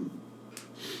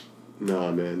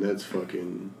nah, man, that's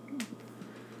fucking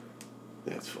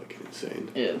insane.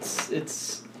 Yeah,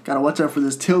 it's. Gotta watch out for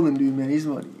this Tilden dude, man. He's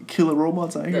like killer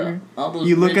robots out here. All those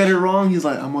you look at it wrong, he's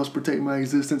like, I must protect my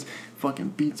existence. Fucking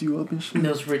beats you up and shit.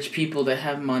 Those rich people that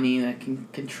have money that can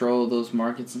control those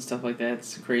markets and stuff like that.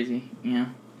 It's crazy, you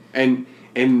know.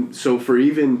 And so for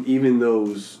even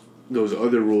those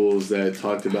other rules that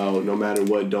talked about no matter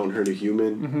what, don't hurt a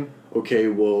human. Mm-hmm. Okay,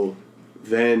 well,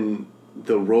 then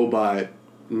the robot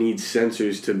needs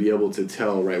sensors to be able to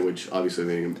tell, right? Which obviously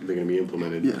they're going to be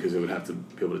implemented because it would have to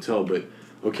be able to tell. But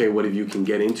okay, what if you can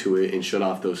get into it and shut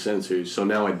off those sensors? So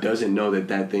now it doesn't know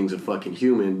that thing's a fucking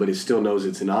human, but it still knows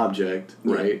it's an object,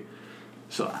 right?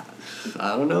 So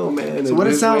I don't know, man. So what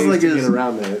it sounds like is get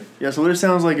around that. Yeah. So what it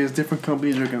sounds like is different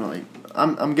companies are gonna like.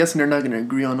 I'm guessing they're not gonna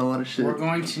agree on a lot of shit. We're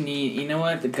going to need. You know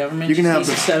what? The government needs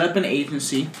to set up an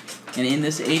agency, and in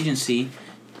this agency,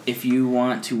 if you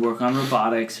want to work on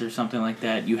robotics or something like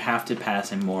that, you have to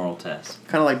pass a moral test.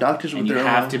 Kind of like doctors with their you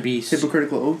have to be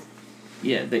hypocritical oath.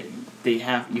 Yeah,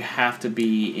 you have to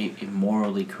be a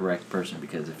morally correct person,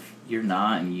 because if you're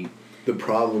not and you. The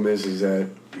problem is that.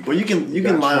 Well, you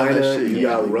can lie on that shit. You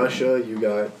got Russia. You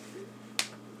got.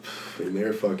 And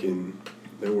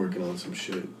they're working on some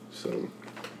shit. So.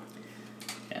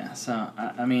 Yeah. So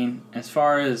I mean, as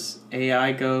far as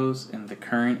AI goes and the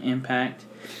current impact,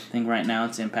 I think right now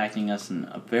it's impacting us in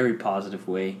a very positive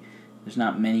way. There's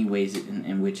not many ways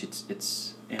in which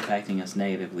it's impacting us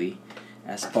negatively.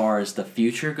 As far as the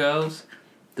future goes,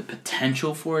 the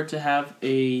potential for it to have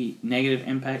a negative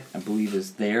impact, I believe,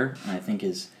 is there, and I think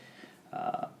is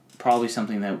probably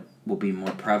something that will be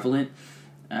more prevalent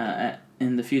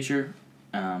in the future.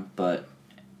 But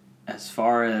as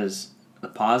far as the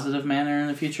positive manner in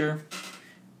the future,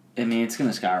 I mean, it's going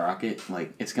to skyrocket.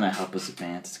 Like, it's going to help us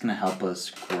advance. It's going to help us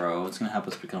grow. It's going to help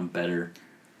us become better.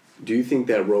 Do you think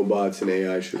that robots and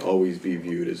AI should always be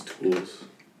viewed as tools?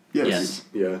 Yes.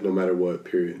 Yeah, no matter what,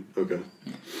 period. Okay.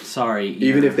 Sorry.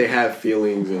 Even if they have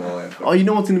feelings and all that. Oh, you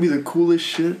know what's going to be the coolest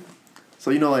shit?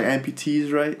 So, you know, like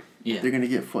amputees, right? Yeah. They're going to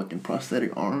get fucking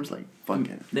prosthetic arms, like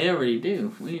fucking. They already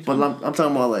do. But I'm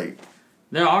talking about like.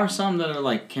 There are some that are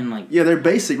like, can like. Yeah, they're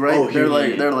basic, right? Oh, they're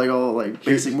like all like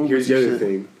basic movements. Here's the other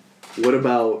thing. What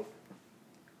about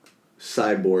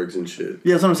cyborgs and shit?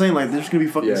 Yeah, that's what I'm saying. Like, there's gonna be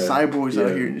fucking cyborgs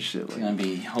out here and shit. Like, there's gonna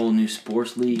be whole new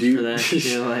sports leagues for that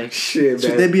shit. Like, shit, man.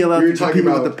 Should they be allowed to compete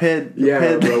with the ped?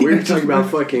 Bro. We were talking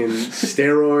about fucking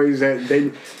steroids.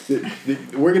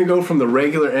 We're gonna go from the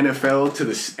regular NFL to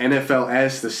the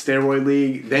NFLS, the steroid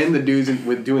league. Then the dudes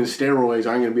with doing steroids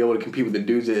aren't gonna be able to compete with the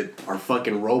dudes that are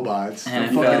fucking robots. The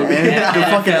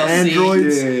fucking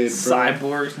androids,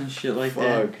 cyborgs and shit like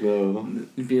that. Fuck no.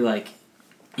 It'd be like,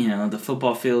 you know, the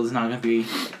football field is not going to be,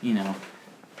 you know,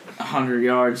 100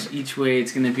 yards each way.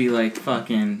 It's going to be like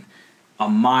fucking a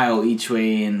mile each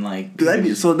way, and like.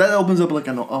 Dude, so that opens up like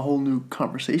a whole new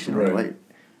conversation, right? Like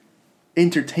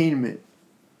entertainment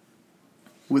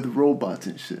with robots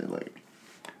and shit. Like,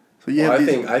 so yeah.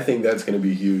 I think that's going to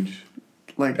be huge.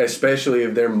 Like, especially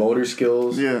if their motor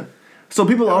skills. Yeah. So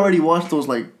people already watch those,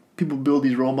 like, people build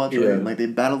these robots, right? And, like, they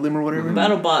battle them or whatever.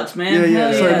 Battle bots, man.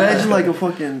 Yeah. So imagine like a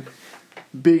fucking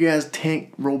big ass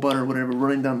tank robot or whatever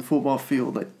running down the football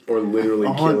field, like, or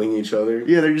literally killing each other.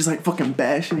 Yeah, they're just like fucking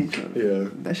bashing each other. Yeah,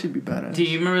 that should be badass. Do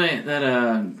you remember that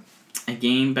a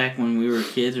game back when we were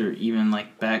kids, or even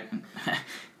like back?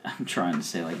 I'm trying to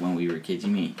say like when we were kids. I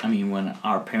mean when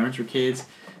our parents were kids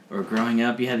or growing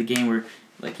up. You had the game where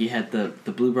like you had the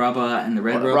blue robot and the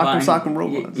red robot. Rock'em Sock'em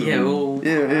Robots.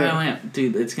 Yeah.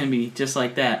 Dude, it's gonna be just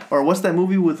like that. Or what's that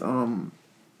movie with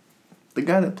the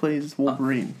guy that plays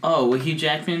Wolverine? With Hugh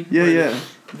Jackman? Yeah.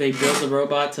 They built a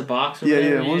robot to box or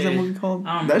whatever. Yeah. What was that movie called?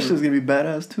 That shit's gonna be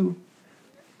badass too.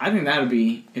 I think that would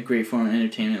be a great form of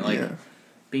entertainment. Like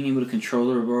being able to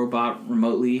control a robot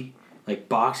remotely, like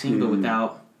boxing, but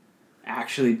without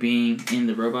actually being in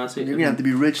the robot suit. You're gonna have to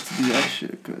be rich to do that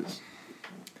shit, cause.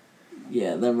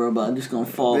 Yeah, that robot just gonna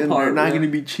fall apart. They're not gonna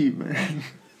be cheap, man.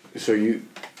 So you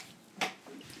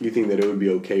think that it would be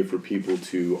okay for people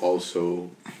to also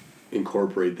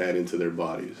incorporate that into their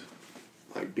bodies?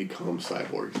 like become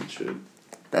cyborgs and shit.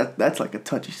 That's like a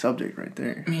touchy subject right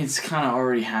there. I mean, it's kind of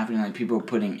already happening. Like people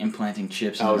are implanting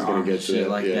chips in their arms and shit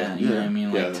like that. You know what I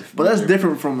mean? Like, but that's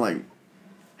different from like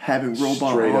having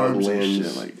robot straight arms up limbs and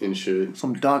shit, like and shit.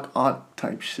 some Doc Ock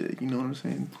type shit. You know what I'm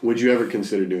saying? Would you ever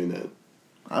consider doing that?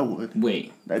 I would.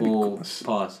 Wait, That'd be full cool.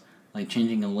 pause. Like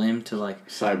changing a limb to like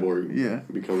Cyborg. Yeah.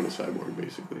 Becoming a cyborg,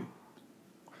 basically.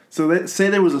 So say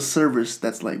there was a service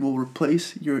that's like, we'll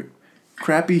replace your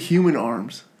crappy human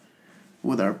arms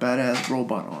with our badass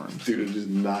robot arms. Dude, it'll just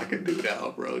knock a dude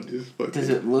out, bro. Just fucking. Does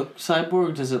it look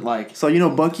cyborg? Does it like So you know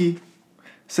Bucky?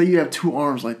 Say you have 2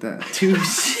 arms like that. two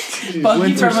Bucky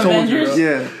Winter from Soldier, Avengers?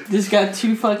 Yeah. Just got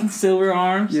 2 fucking silver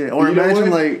arms? Yeah. Or You know imagine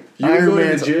what? like You would Iron go to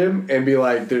Man's. the gym and be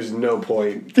like, "There's no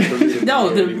point." For me to No,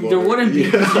 do there anymore. wouldn't be.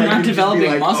 Yeah, You're like, not you'd just be developing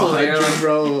like, muscle there. 100, Like,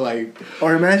 bro. Like,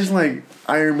 Or imagine like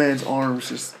Iron Man's arms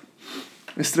just.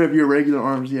 Instead of your regular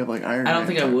arms, you have like Iron Man. I don't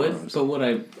think I type would, arms.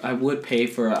 but I would pay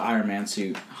for an Iron Man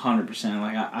suit, 100%.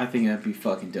 Like I think that'd be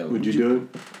fucking dope. would you do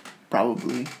it?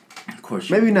 Probably. Of course.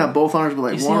 You Maybe not both arms, but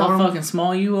like You see one how arm. fucking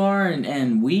small you are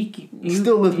and weak. You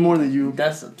still lift more than you.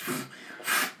 That's.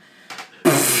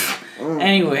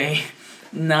 Anyway,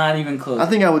 not even close. I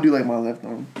think I would do like my left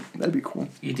arm. That'd be cool.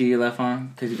 You do your left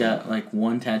arm because you got like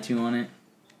 1 tattoo on it.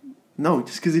 No,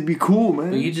 just because it'd be cool, man.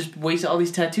 But you just waste all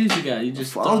these tattoos you got. You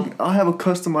just. I'll have a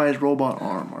customized robot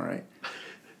arm, alright?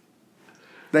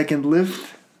 That can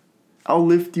lift. I'll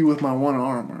lift you with my one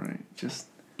arm, alright? Just.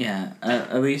 Yeah,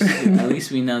 at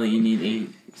least we know that you need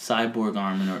a cyborg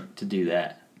arm in order to do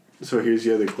that. So here's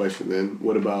the other question then.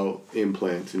 What about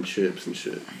implants and chips and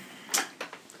shit?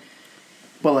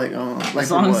 But like As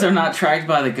long as they're not tracked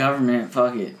by the government,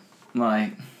 fuck it.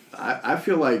 Like. I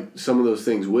feel like some of those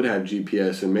things would have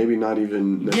GPS and maybe not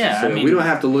even necessarily. Yeah, I mean, we don't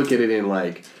have to look at it in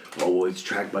like, oh well, it's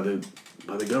tracked by the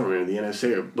government or the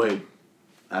NSA, but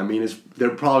I mean, they're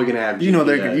probably gonna have GPS. You know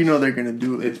they're gonna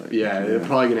do it. It's, they're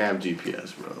probably gonna have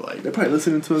GPS, bro. Like they're probably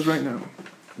listening to us right now.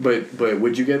 But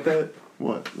would you get that?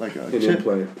 What, like a An chip?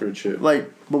 implant or a chip?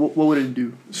 Like, but what would it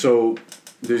do? So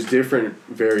there's different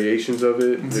variations of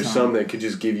it. There's Some. some that could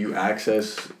just give you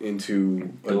access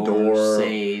into a Doors, door.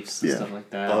 safes, and stuff like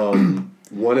that.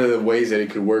 One of the ways that it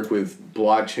could work with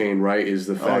blockchain, right, is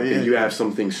the fact that you have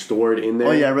something stored in there.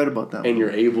 Oh yeah, I read about that. And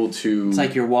you're able to. It's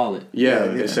like your wallet. Yeah,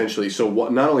 essentially. So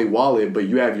not only wallet, but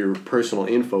you have your personal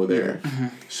info there. Yeah. Mm-hmm.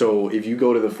 So if you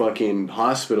go to the fucking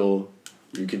hospital,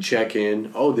 you can check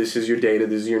in. Oh, this is your data.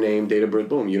 This is your name, date of birth.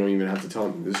 Boom. You don't even have to tell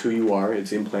them. This is who you are.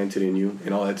 It's implanted in you,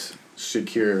 and all that's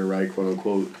secure, right? Quote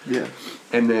unquote. Yeah.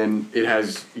 And then it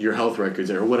has your health records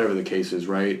there, or whatever the case is,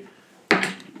 right?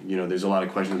 You know, there's a lot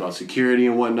of questions about security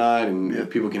and whatnot, and if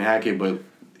people can hack it, but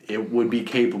it would be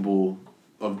capable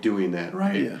of doing that,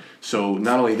 right? Yeah. So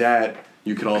not only that,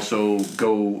 you could also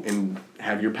go and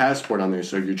have your passport on there.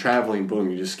 So if you're traveling,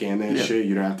 boom, you just scan that shit.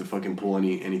 You don't have to fucking pull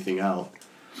anything out.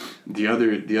 The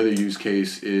other use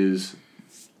case is,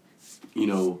 you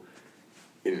know,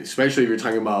 especially if you're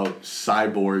talking about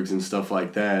cyborgs and stuff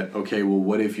like that. Okay, well,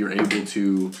 what if you're able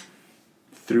to,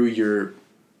 through your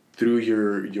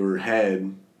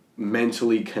head,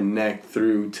 mentally connect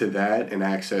through to that and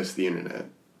access the internet?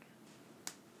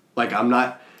 Like, I'm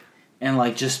not. And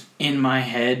like just in my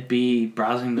head be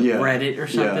browsing the Reddit or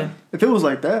something. Yeah. If it was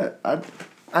like that,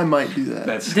 I might do that.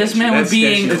 That's This sketchy. man would That's be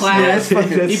in sketchy. class.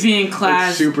 That's- He'd be in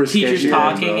class. super Teachers sketchy,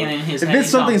 talking, bro. and in his If head it's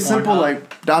he's on something simple Pornhub.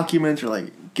 like documents or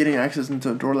like getting access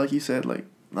into a door, like you said, like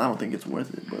I don't think it's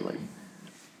worth it. But like,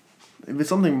 if it's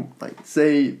something like,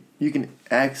 say you can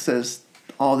access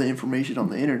all the information on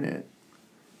the internet,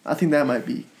 I think that might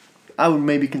be. I would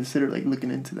maybe consider like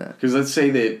looking into that. Because let's say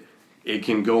that it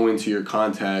can go into your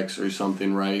contacts or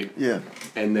something, right? Yeah.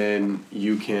 And then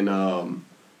you can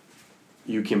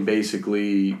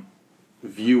basically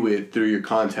view it through your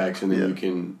contacts, and then you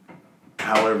can,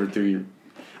 however, through your.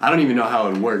 I don't even know how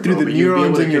it would work. Through bro, the but you'd be able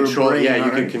neurons to in your control. brain, Yeah, you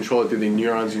right? can control it through the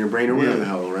neurons in your brain or whatever Yeah. the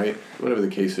hell, right? Whatever the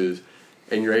case is,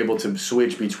 and you're able to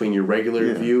switch between your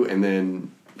regular view and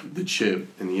then the chip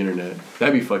and the internet.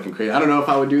 That'd be fucking crazy. I don't know if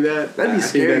I would do that. That'd be I think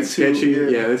scary that's too, sketchy.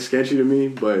 yeah. That's sketchy to me,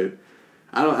 but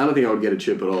I don't think I would get a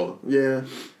chip at all. Yeah.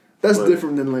 That's But-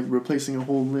 different than like replacing a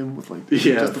whole limb with like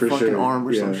Yeah, just a for fucking sure. arm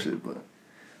or some Yeah. shit. But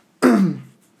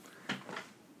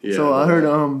Yeah. so I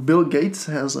heard Bill Gates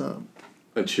has a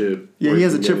chip. Yeah, where he you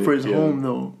has a can chip get for it. his Yeah. home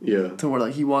though. Yeah. To where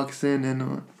like he walks in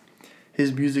and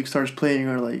his music starts playing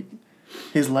or like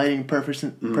his lighting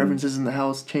preferences in the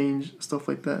house change, stuff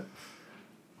like that.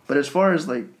 But as far as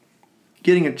like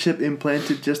getting a chip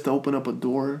implanted just to open up a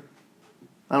door,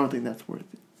 I don't think that's worth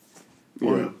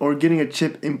it. Or getting a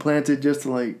chip implanted just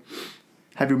to like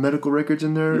have your medical records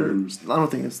in there. I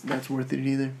don't think that's worth it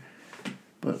either.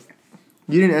 But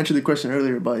You didn't answer the question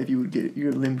earlier about if you would get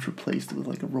your limbs replaced with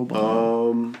like a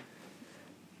robot.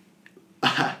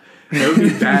 That would be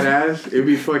badass. It'd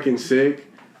be fucking sick.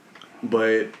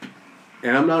 But,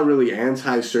 and I'm not really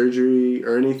anti-surgery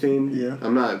or anything. Yeah.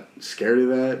 I'm not scared of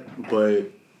that.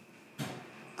 But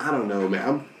I don't know,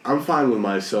 man. I'm fine with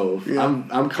myself. Yeah.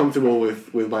 I'm comfortable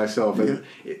with myself. Yeah.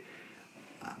 And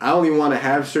I only want to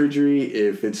have surgery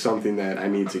if it's something that I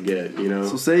need to get, you know?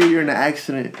 So say you're in an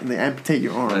accident and they amputate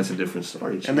your arm. That's a different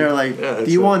story. And they're like, Yeah,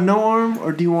 do you want no arm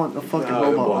or do you want a fucking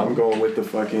robot well, arm? I'm going with the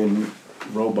fucking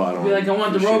robot arm. Be like, I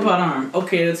want the for sure. robot arm.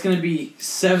 Okay, that's gonna be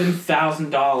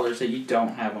 $7,000 that you don't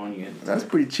have on you. That's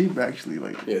pretty cheap, actually.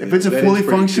 Like, Yeah, if it's a that is fully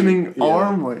pretty functioning cheap. Yeah.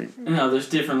 arm, like, No, there's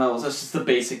different levels. That's just the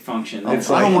basic function. It's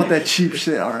I don't like- want that cheap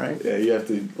shit. All right, Yeah, you have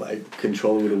to like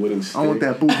control it with a wooden stick. I want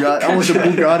that Bugatti. I want the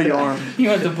Bugatti arm. You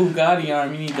want the Bugatti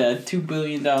arm, you need that $2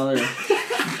 billion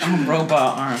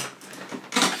robot arm.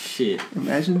 Shit.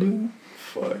 Imagine, dude.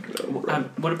 Fuck no, bro.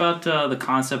 What about the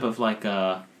concept of like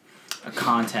a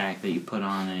contact that you put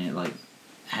on and it like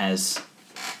has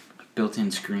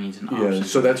built-in screens and Yeah,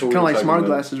 options? so that's what we Kind of were like talking smart about.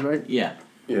 glasses, right? Yeah.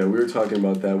 Yeah, we were talking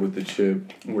about that with the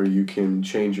chip, where you can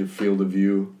change your field of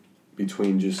view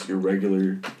between just your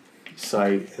regular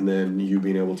site and then you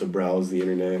being able to browse the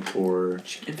internet or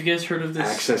Have you guys heard of this?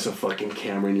 access a fucking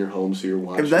camera in your home so you're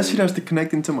watching. If that shit has to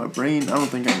connect into my brain, I don't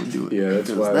think I would do it. Yeah, that's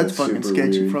Because why that's that's fucking super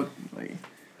sketchy. weird. Like,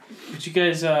 But you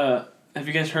guys, have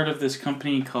you guys heard of this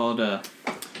company called,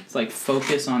 it's like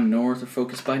Focus on North or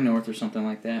Focus by North or something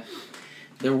like that?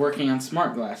 They're working on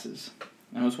smart glasses.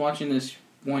 I was watching this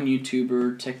one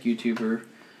YouTuber, tech YouTuber,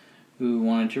 who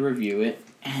wanted to review it,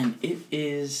 and it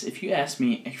is, if you ask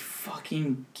me, a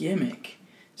fucking gimmick.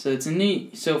 So it's a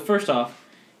neat, so first off,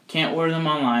 can't order them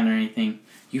online or anything.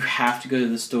 You have to go to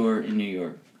the store in New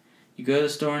York. You go to the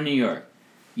store in New York.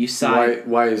 You sign.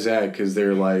 Why is that? Because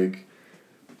they're like...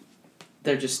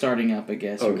 They're just starting up, I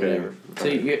guess, or Okay. whatever. So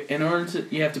in order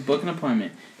to, you have to book an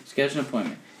appointment, schedule an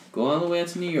appointment, go all the way out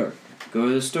to New York, go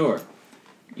to the store.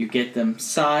 You get them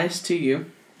sized to you.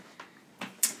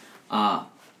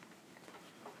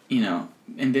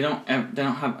 And they don't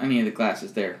have any of the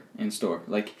glasses there in store.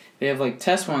 Like they have like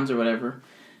test ones or whatever,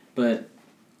 but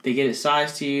they get it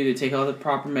sized to you. They take all the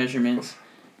proper measurements,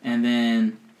 and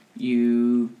then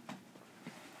you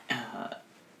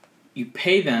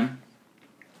pay them.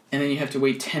 And then you have to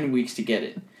wait 10 weeks to get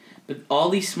it. But all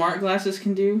these smart glasses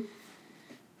can do,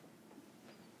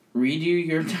 read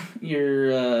you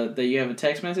that you have a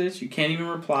text message. You can't even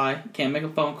reply. Can't make a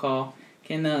phone call.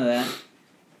 Can't none of that.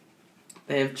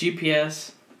 They have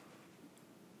GPS.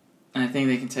 And I think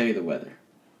they can tell you the weather.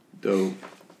 Dope.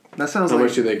 that sounds How like.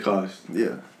 much do they cost?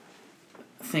 Yeah.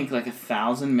 I think like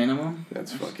 $1,000 minimum.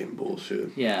 That's fucking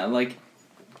bullshit. Yeah, like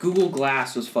Google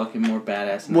Glass was fucking more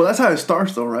badass. Than Well, that's how it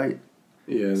starts, though, right?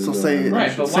 Yeah. So no, say- no,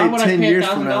 Right, but Say why would I 10 pay years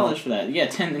from now. $1,000 for that? Yeah,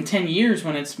 in 10 years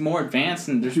when it's more advanced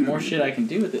and there's more shit I can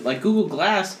do with it. Like Google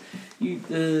Glass,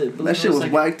 That shit was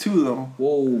like, whack, too, though.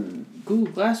 Whoa,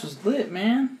 Google Glass was lit,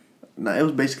 man. Nah, it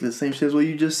was basically the same shit as what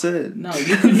you just said. No,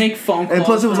 you could make phone calls. And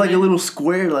plus, it was from like a little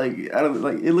square, like,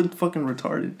 it looked fucking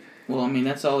retarded. Well, I mean,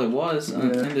 that's all it was. Yeah.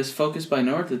 And this Focus by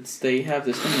North, they have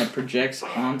this thing that projects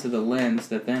onto the lens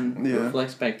that then Yeah.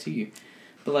 reflects back to you.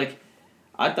 But like,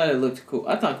 I thought it looked cool.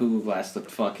 I thought Google Glass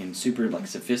looked fucking super like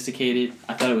sophisticated.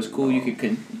 I thought it was cool. You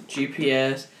could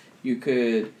GPS. You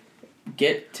could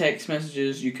get text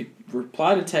messages. You could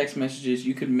reply to text messages.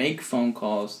 You could make phone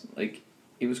calls. Like,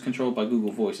 it was controlled by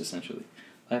Google Voice essentially.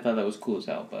 I thought that was cool as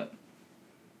hell, but.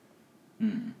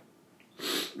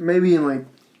 Maybe in, like,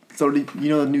 you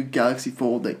know the new Galaxy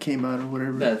Fold that came out or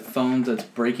whatever? That phone that's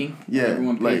breaking. Yeah,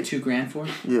 Everyone paid like- $2,000 for.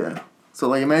 Yeah. So,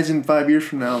 like, imagine 5 years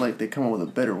from now, like, they come up with a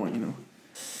better one, you know?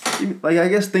 Like, I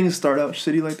guess things start out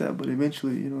shitty like that, but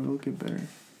eventually, you know, it'll get better.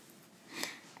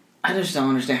 I just don't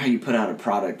understand how you put out a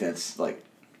product that's like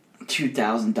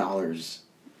 $2,000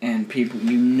 and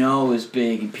people is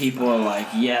big and people are like,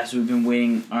 yes, we've been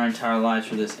waiting our entire lives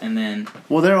for this, and then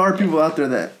Well, there are people out there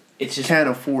that it's just can't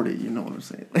afford it, you know what I'm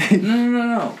saying?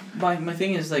 no. My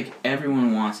thing is like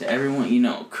everyone wants it.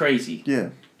 Everyone, crazy. Yeah.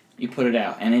 You put it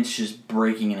out and it's just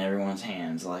breaking in everyone's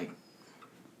hands. Like,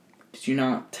 did you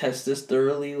not test this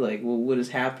thoroughly? Like, well, what is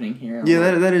happening here?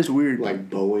 Yeah, that is weird. Like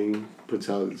Boeing puts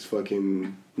out this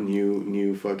fucking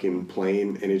new fucking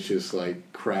plane and it's just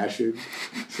like crashes.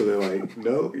 So they're like,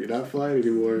 no, you're not flying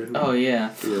anymore. Oh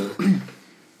yeah, Yeah.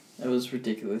 that was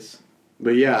ridiculous.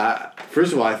 But yeah,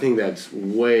 first of all, I think that's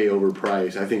way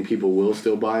overpriced. I think people will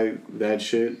still buy that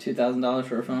shit. $2,000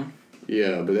 for a phone.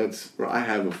 Yeah, but I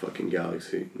have a fucking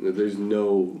Galaxy. There's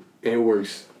no, and it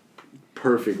works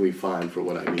perfectly fine for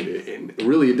what I need it. And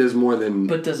really, it does more than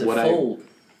But does it what fold?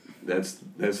 That's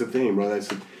the thing, bro.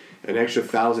 That's an extra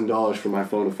 $1,000 for my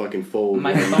phone to fucking fold.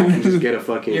 My and phone- you can just get a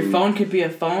fucking. Your phone could be a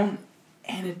phone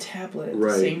and a tablet at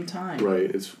the same time.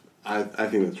 Right. I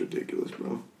think that's ridiculous,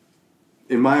 bro.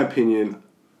 In my opinion,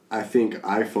 I think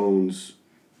iPhones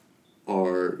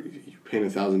are, you're paying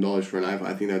 $1,000 for an iPhone.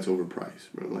 I think that's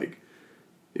overpriced, bro. Like,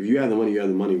 if you have the money, you have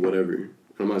the money. Whatever.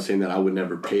 I'm not saying that I would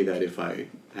never pay that if I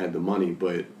had the money,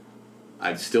 but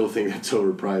I'd still think that's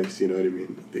overpriced. You know what I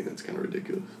mean? I think that's kind of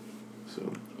ridiculous.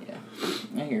 So.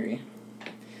 I hear you.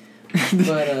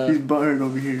 But he's buttered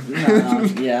over here.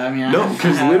 yeah, I mean,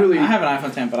 literally, I have an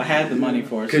iPhone 10, but I had the money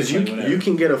for it. Because you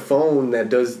can get a phone that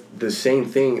does the same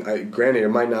thing. Granted, it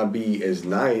might not be as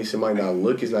nice. It might not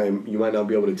look as nice. You might not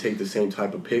be able to take the same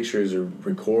type of pictures or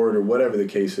record or whatever the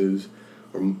case is,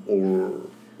 or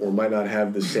might not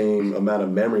have the same amount of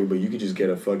memory. But you could just get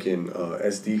a fucking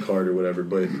SD card or whatever.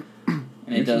 But and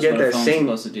you it does can get what a that phone's same.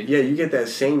 supposed to do. Yeah, you get that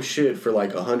same shit for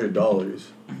like $100.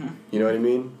 Mm-hmm. You know what I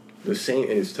mean? The same,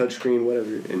 and it's touchscreen,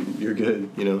 whatever, and you're good.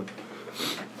 You know.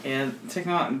 And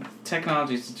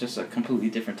technology is just a completely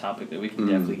different topic that we can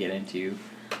definitely get into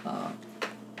at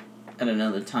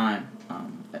another time.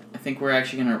 I think we're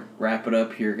actually going to wrap it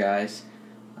up here, guys.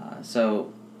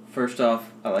 So, first off,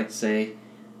 I'd like to say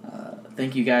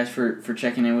thank you guys for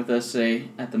checking in with us today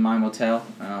at the My Motel.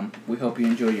 We hope you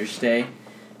enjoyed your stay.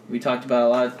 We talked about a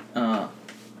lot.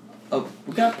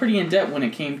 We got pretty in-depth when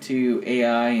it came to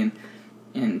AI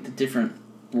and the different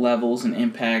levels and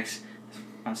impacts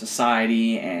on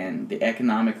society and the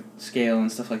economic scale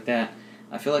and stuff like that.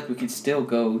 I feel like we can still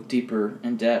go deeper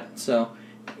in depth. So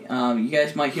you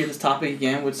guys might hear this topic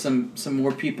again with some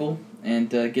more people and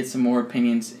get some more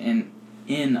opinions in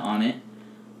on it.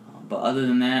 But other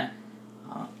than that,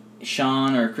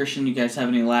 Sean or Christian, you guys have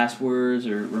any last words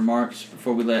or remarks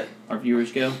before we let our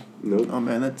viewers go? Nope. Oh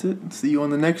man, that's it. See you on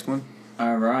the next one.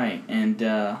 All right, and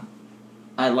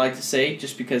I'd like to say,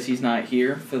 just because he's not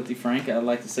here, Filthy Frank, I'd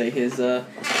like to say his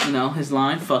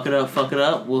line, fuck it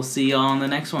up, we'll see y'all on the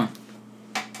next one.